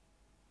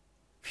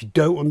 If you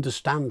don't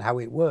understand how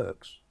it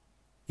works,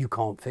 you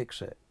can't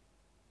fix it.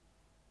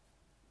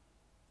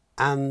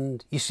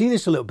 And you see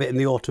this a little bit in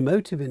the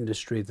automotive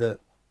industry, that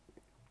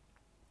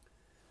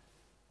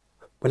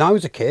when I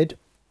was a kid,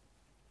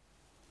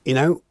 you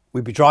know,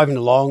 we'd be driving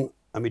along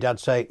and my dad'd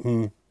say,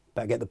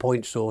 better get the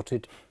point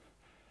sorted.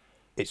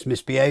 It's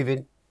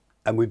misbehaving.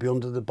 And we'd be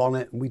under the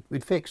bonnet and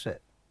we'd fix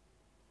it.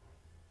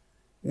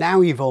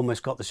 Now you've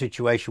almost got the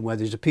situation where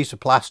there's a piece of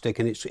plastic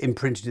and it's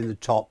imprinted in the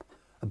top.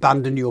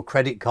 Abandon your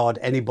credit card,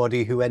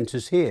 anybody who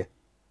enters here,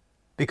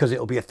 because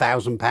it'll be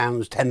 £1,000,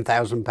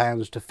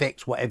 £10,000 to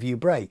fix whatever you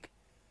break.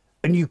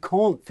 And you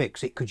can't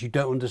fix it because you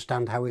don't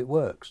understand how it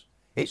works.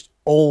 It's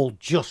all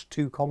just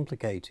too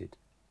complicated.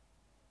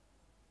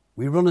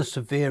 We run a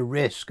severe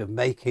risk of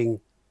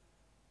making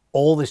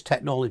all this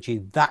technology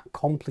that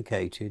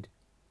complicated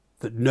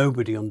that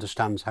nobody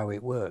understands how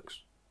it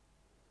works.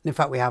 And in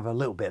fact, we have a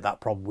little bit of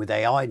that problem with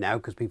AI now,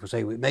 because people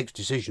say, well, it makes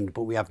decisions,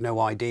 but we have no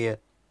idea.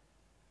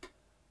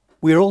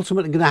 We're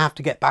ultimately going to have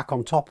to get back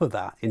on top of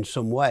that in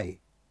some way,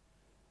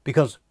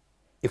 because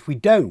if we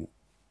don't,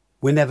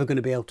 we're never going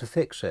to be able to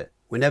fix it.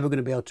 We're never going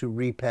to be able to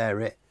repair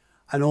it.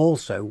 And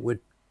also,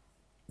 we're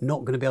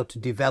not going to be able to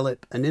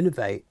develop and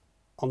innovate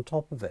on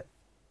top of it.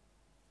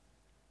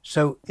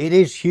 So it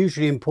is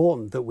hugely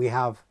important that we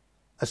have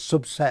a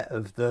subset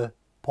of the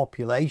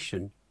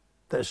population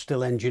that are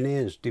still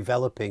engineers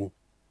developing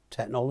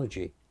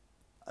technology,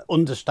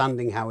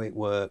 understanding how it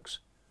works,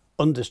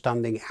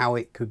 understanding how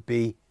it could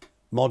be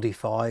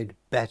modified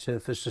better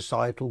for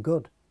societal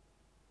good.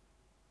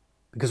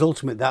 Because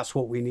ultimately that's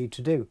what we need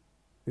to do.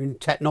 I mean,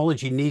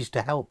 technology needs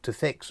to help to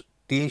fix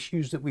the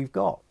issues that we've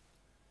got.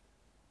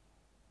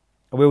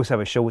 We also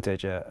have a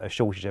shortage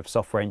of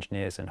software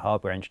engineers and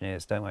hardware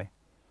engineers, don't we?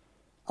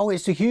 Oh,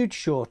 it's a huge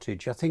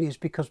shortage. I think it's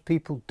because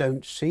people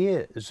don't see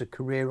it as a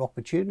career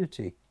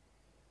opportunity.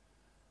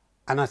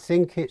 And I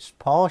think it's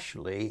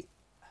partially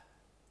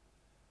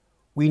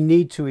we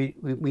need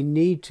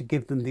to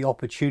give them the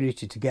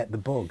opportunity to get the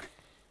bug.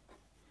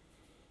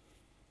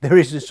 There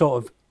is a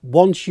sort of,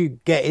 once you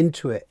get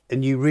into it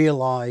and you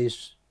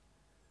realise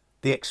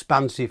the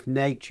expansive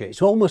nature,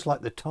 it's almost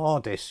like the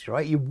TARDIS,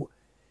 right? You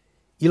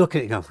look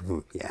at it and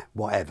go, yeah,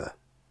 whatever.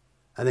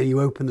 And then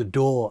you open the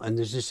door and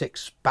there's this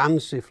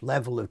expansive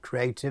level of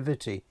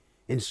creativity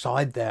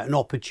inside there, an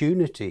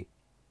opportunity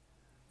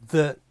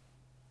that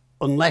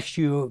unless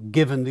you're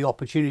given the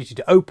opportunity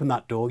to open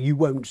that door, you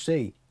won't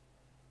see.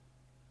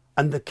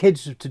 And the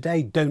kids of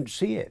today don't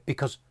see it,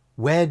 because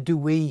where do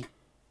we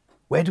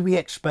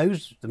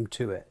expose them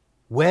to it?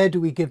 Where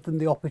do we give them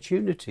the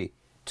opportunity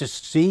to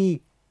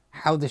see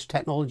how this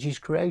technology is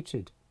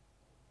created?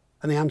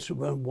 And the answer,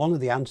 well, one of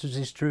the answers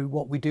is through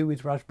what we do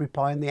with Raspberry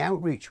Pi and the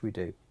outreach we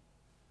do.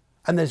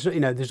 And there's, you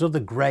know, there's other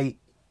great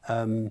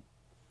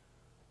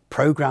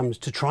programs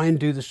to try and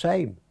do the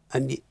same.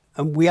 And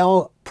we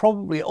are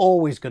probably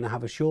always going to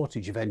have a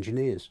shortage of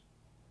engineers.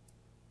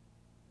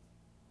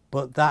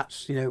 But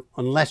that's, you know,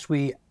 unless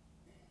we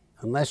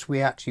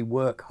actually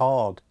work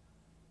hard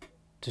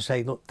to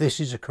say, look, this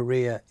is a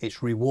career,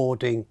 it's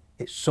rewarding,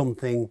 it's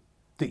something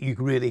that you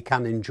really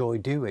can enjoy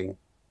doing,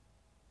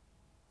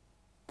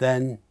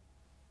 then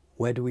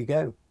where do we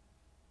go?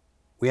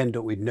 We end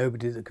up with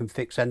nobody that can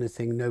fix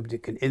anything, nobody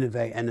that can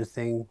innovate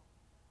anything.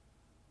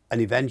 And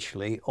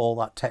eventually all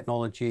that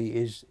technology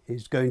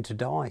is going to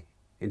die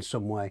in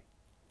some way.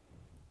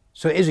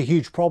 So it is a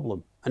huge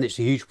problem, and it's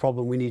a huge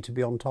problem we need to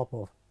be on top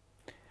of.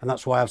 And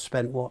that's why I've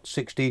spent,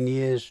 16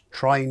 years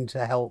trying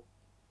to help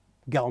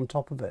get on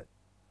top of it.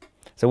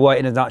 So why,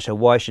 in a nutshell,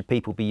 why should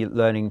people be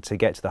learning to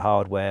get to the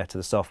hardware, to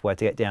the software,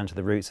 to get down to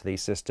the roots of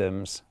these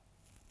systems?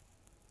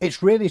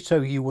 It's really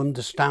so you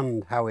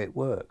understand how it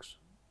works.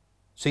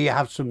 So you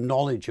have some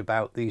knowledge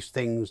about these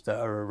things that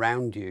are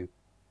around you.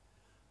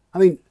 I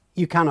mean,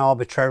 you can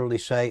arbitrarily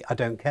say, I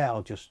don't care,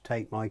 I'll just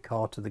take my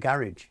car to the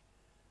garage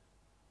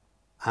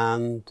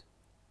and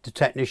the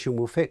technician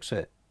will fix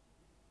it.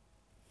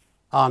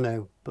 Ah,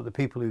 no, but the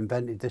people who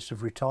invented this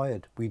have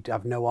retired. We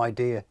have no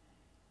idea.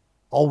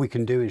 All we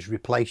can do is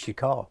replace your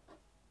car.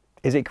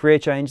 Is it career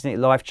changing? Is it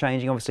life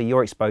changing? Obviously,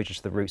 your exposure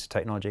to the roots of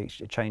technology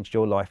changed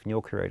your life and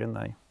your career, didn't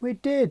they? We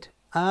did.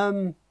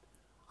 I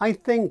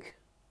think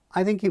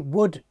it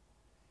would.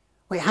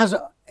 Well, it has.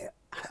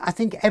 I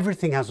think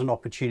everything has an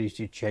opportunity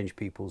to change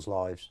people's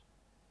lives.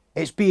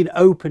 It's being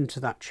open to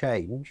that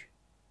change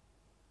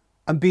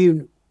and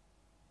being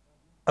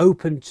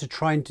open to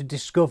trying to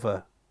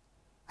discover,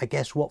 I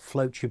guess, what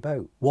floats your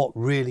boat, what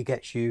really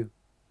gets you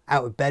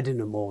out of bed in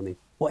the morning,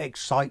 what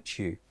excites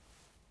you.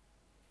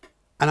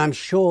 And I'm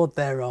sure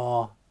there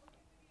are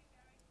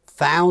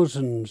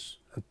thousands,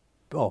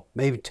 or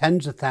maybe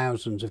tens of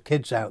thousands of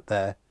kids out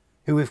there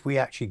who, if we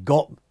actually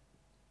got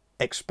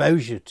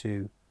exposure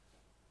to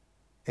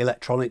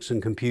electronics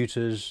and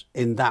computers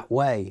in that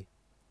way,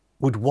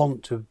 would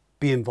want to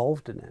be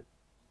involved in it.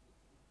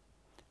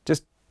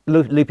 Just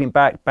looping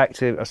back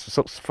to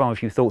sort of from a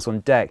few thoughts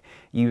on DEC,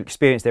 you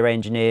experienced their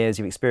engineers,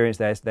 you experienced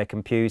their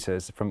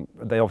computers.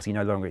 They obviously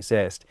no longer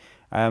exist.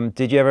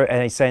 Did you ever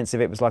any sense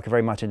of it was like a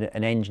very much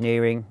an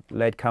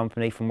engineering-led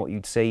company from what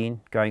you'd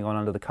seen going on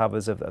under the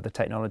covers of the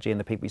technology and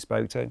the people you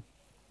spoke to?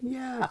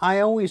 Yeah, I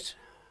always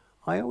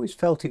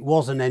felt it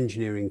was an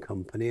engineering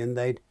company, and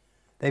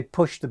they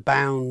pushed the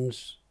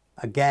bounds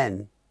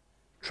again,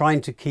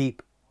 trying to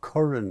keep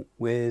current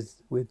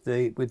with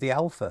the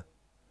Alpha.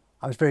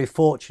 I was very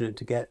fortunate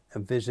to get a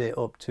visit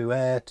up to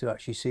Air to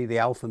actually see the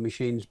Alpha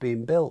machines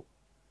being built,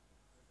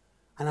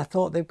 and I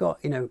thought they've got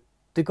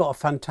a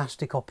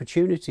fantastic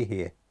opportunity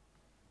here.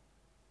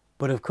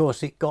 But of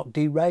course, it got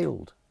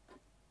derailed.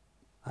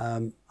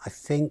 I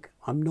think,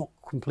 I'm not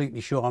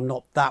completely sure, I'm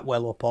not that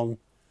well up on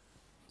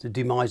the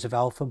demise of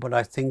Alpha, but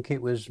I think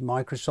it was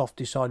Microsoft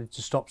decided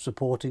to stop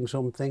supporting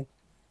something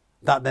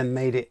that then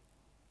made it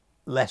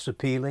less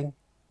appealing.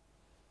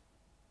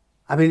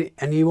 I mean,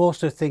 and you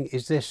also think,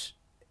 is this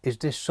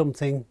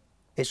something,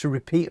 it's a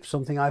repeat of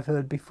something I've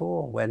heard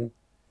before, when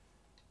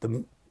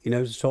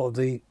sort of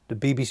the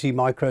BBC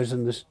Micros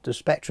and the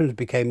Spectrums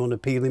became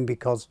unappealing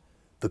because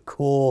the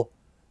core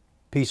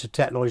piece of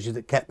technology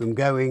that kept them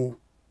going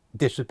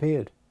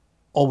disappeared,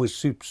 always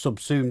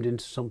subsumed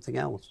into something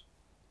else.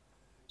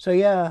 So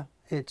yeah,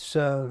 it's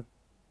I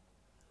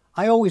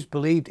always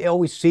believed, it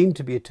always seemed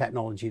to be a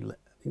technology. I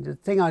mean, the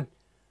thing I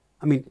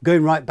mean,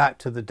 going right back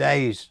to the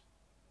days,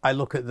 I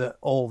look at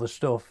all the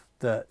stuff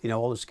that,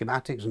 all the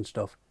schematics and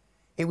stuff,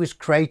 it was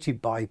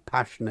created by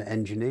passionate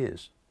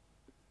engineers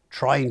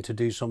trying to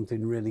do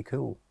something really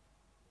cool.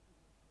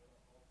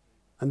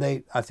 And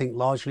they, I think,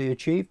 largely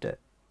achieved it.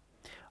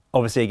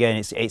 Obviously, again,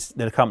 it's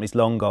the company's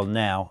long gone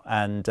now,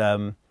 and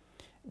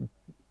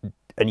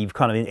you've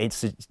kind of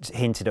it's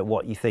hinted at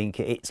what you think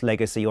its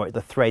legacy or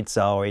the threads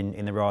are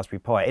in the Raspberry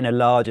Pi. In a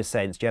larger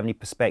sense, do you have any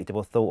perspective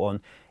or thought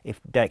on if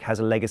DEC has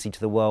a legacy to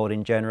the world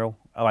in general,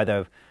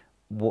 either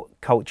what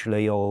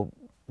culturally or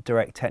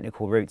direct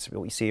technical roots of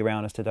what you see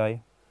around us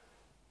today?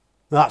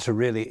 That's a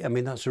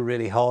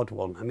really hard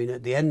one. I mean,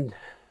 at the end,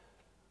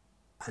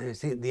 I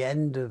think at the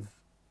end of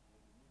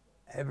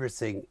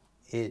everything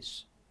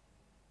is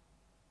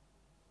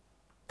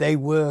they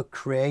were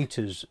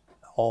creators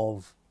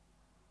of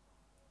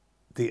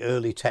the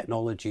early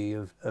technology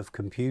of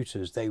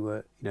computers. They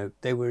were,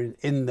 they were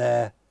in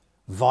there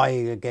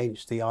vying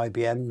against the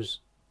IBMs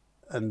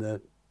and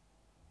the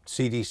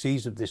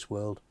CDCs of this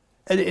world,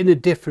 and in a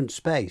different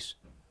space.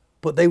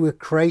 But they were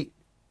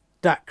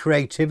that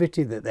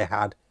creativity that they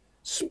had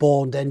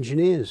spawned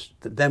engineers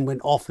that then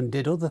went off and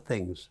did other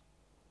things.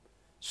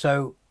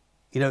 So,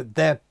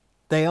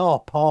 they are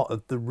part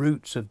of the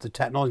roots of the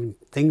technology.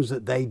 Things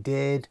that they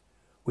did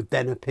would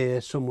then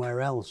appear somewhere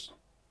else.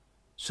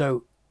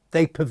 So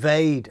they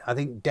pervade, I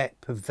think DEC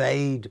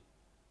pervade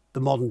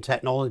the modern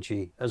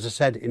technology, as I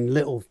said, in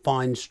little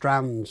fine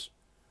strands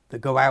that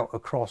go out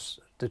across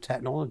the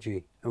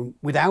technology. And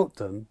without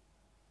them,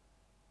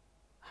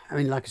 I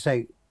mean, like I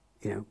say,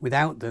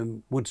 without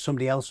them, would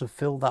somebody else have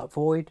filled that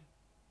void?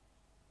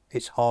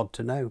 It's hard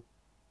to know.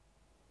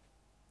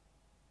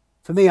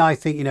 For me, I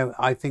think,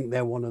 I think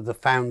they're one of the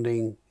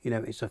founding,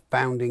 it's a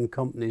founding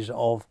companies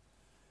of,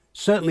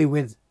 certainly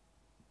with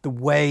the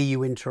way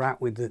you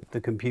interact with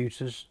the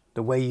computers,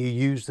 the way you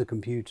use the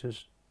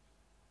computers.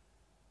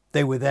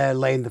 They were there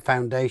laying the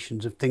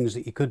foundations of things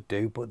that you could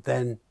do, but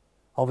then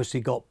obviously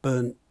got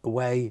burnt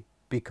away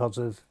because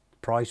of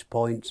price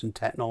points and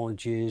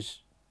technologies.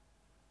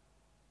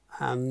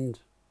 And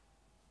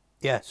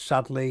yeah,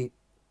 sadly,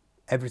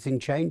 everything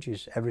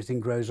changes, everything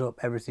grows up,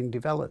 everything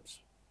develops.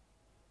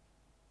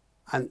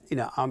 And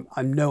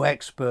I'm no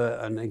expert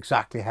on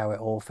exactly how it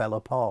all fell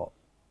apart,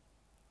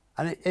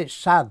 and it's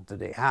sad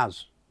that it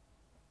has,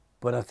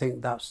 but I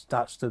think that's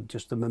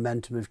just the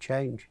momentum of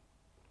change.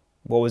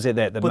 What was it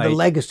that but the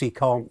legacy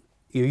can't,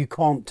 you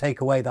can't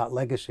take away that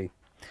legacy.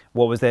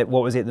 What was it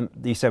that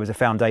you said was a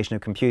foundation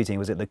of computing?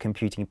 Was it the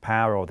computing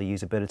power or the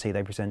usability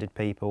they presented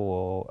people,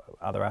 or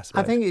other aspects?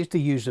 I think it's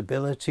the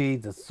usability,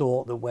 the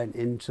thought that went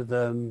into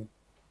them,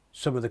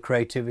 some of the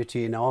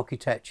creativity in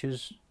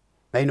architectures.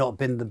 May not have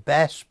been the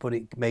best, but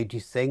it made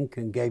you think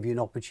and gave you an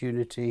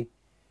opportunity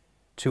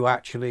to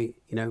actually,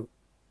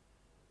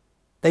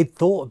 they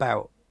thought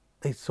about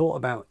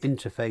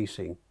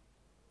interfacing.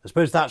 I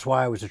suppose that's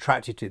why I was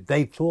attracted to it.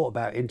 They thought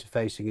about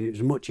interfacing, and it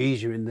was much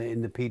easier in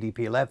the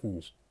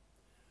PDP-11s,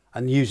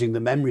 and using the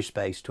memory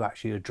space to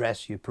actually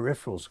address your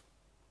peripherals.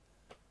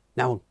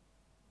 Now,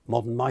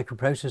 modern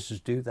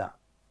microprocessors do that.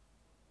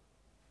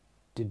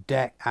 Did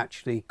DEC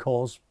actually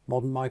cause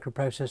modern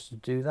microprocessors to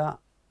do that?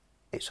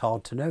 It's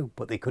hard to know,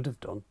 but they could have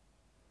done.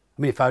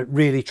 I mean, if I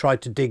really tried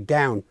to dig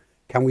down,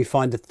 can we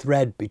find a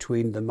thread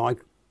between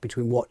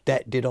what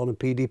DEC did on a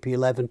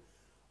PDP-11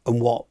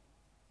 and what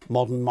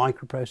modern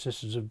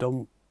microprocessors have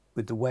done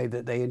with the way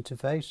that they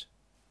interface?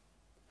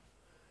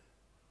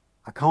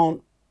 I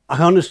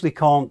honestly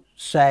can't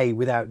say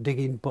without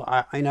digging, but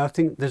I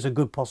think there's a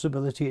good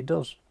possibility it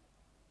does.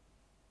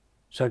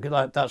 So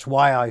that's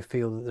why I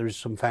feel that there is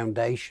some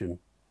foundation.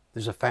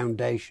 There's a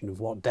foundation of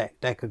what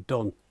DEC have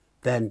done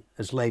then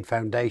has laid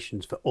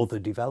foundations for other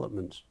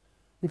developments.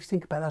 And if you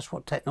think about it, that's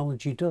what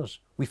technology does.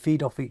 We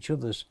feed off each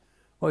other's.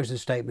 What is the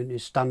statement?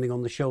 Is standing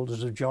on the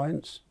shoulders of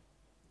giants.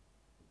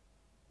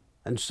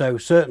 And so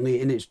certainly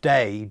in its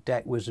day,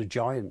 DEC was a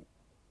giant,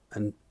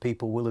 and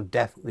people will have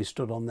definitely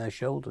stood on their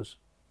shoulders.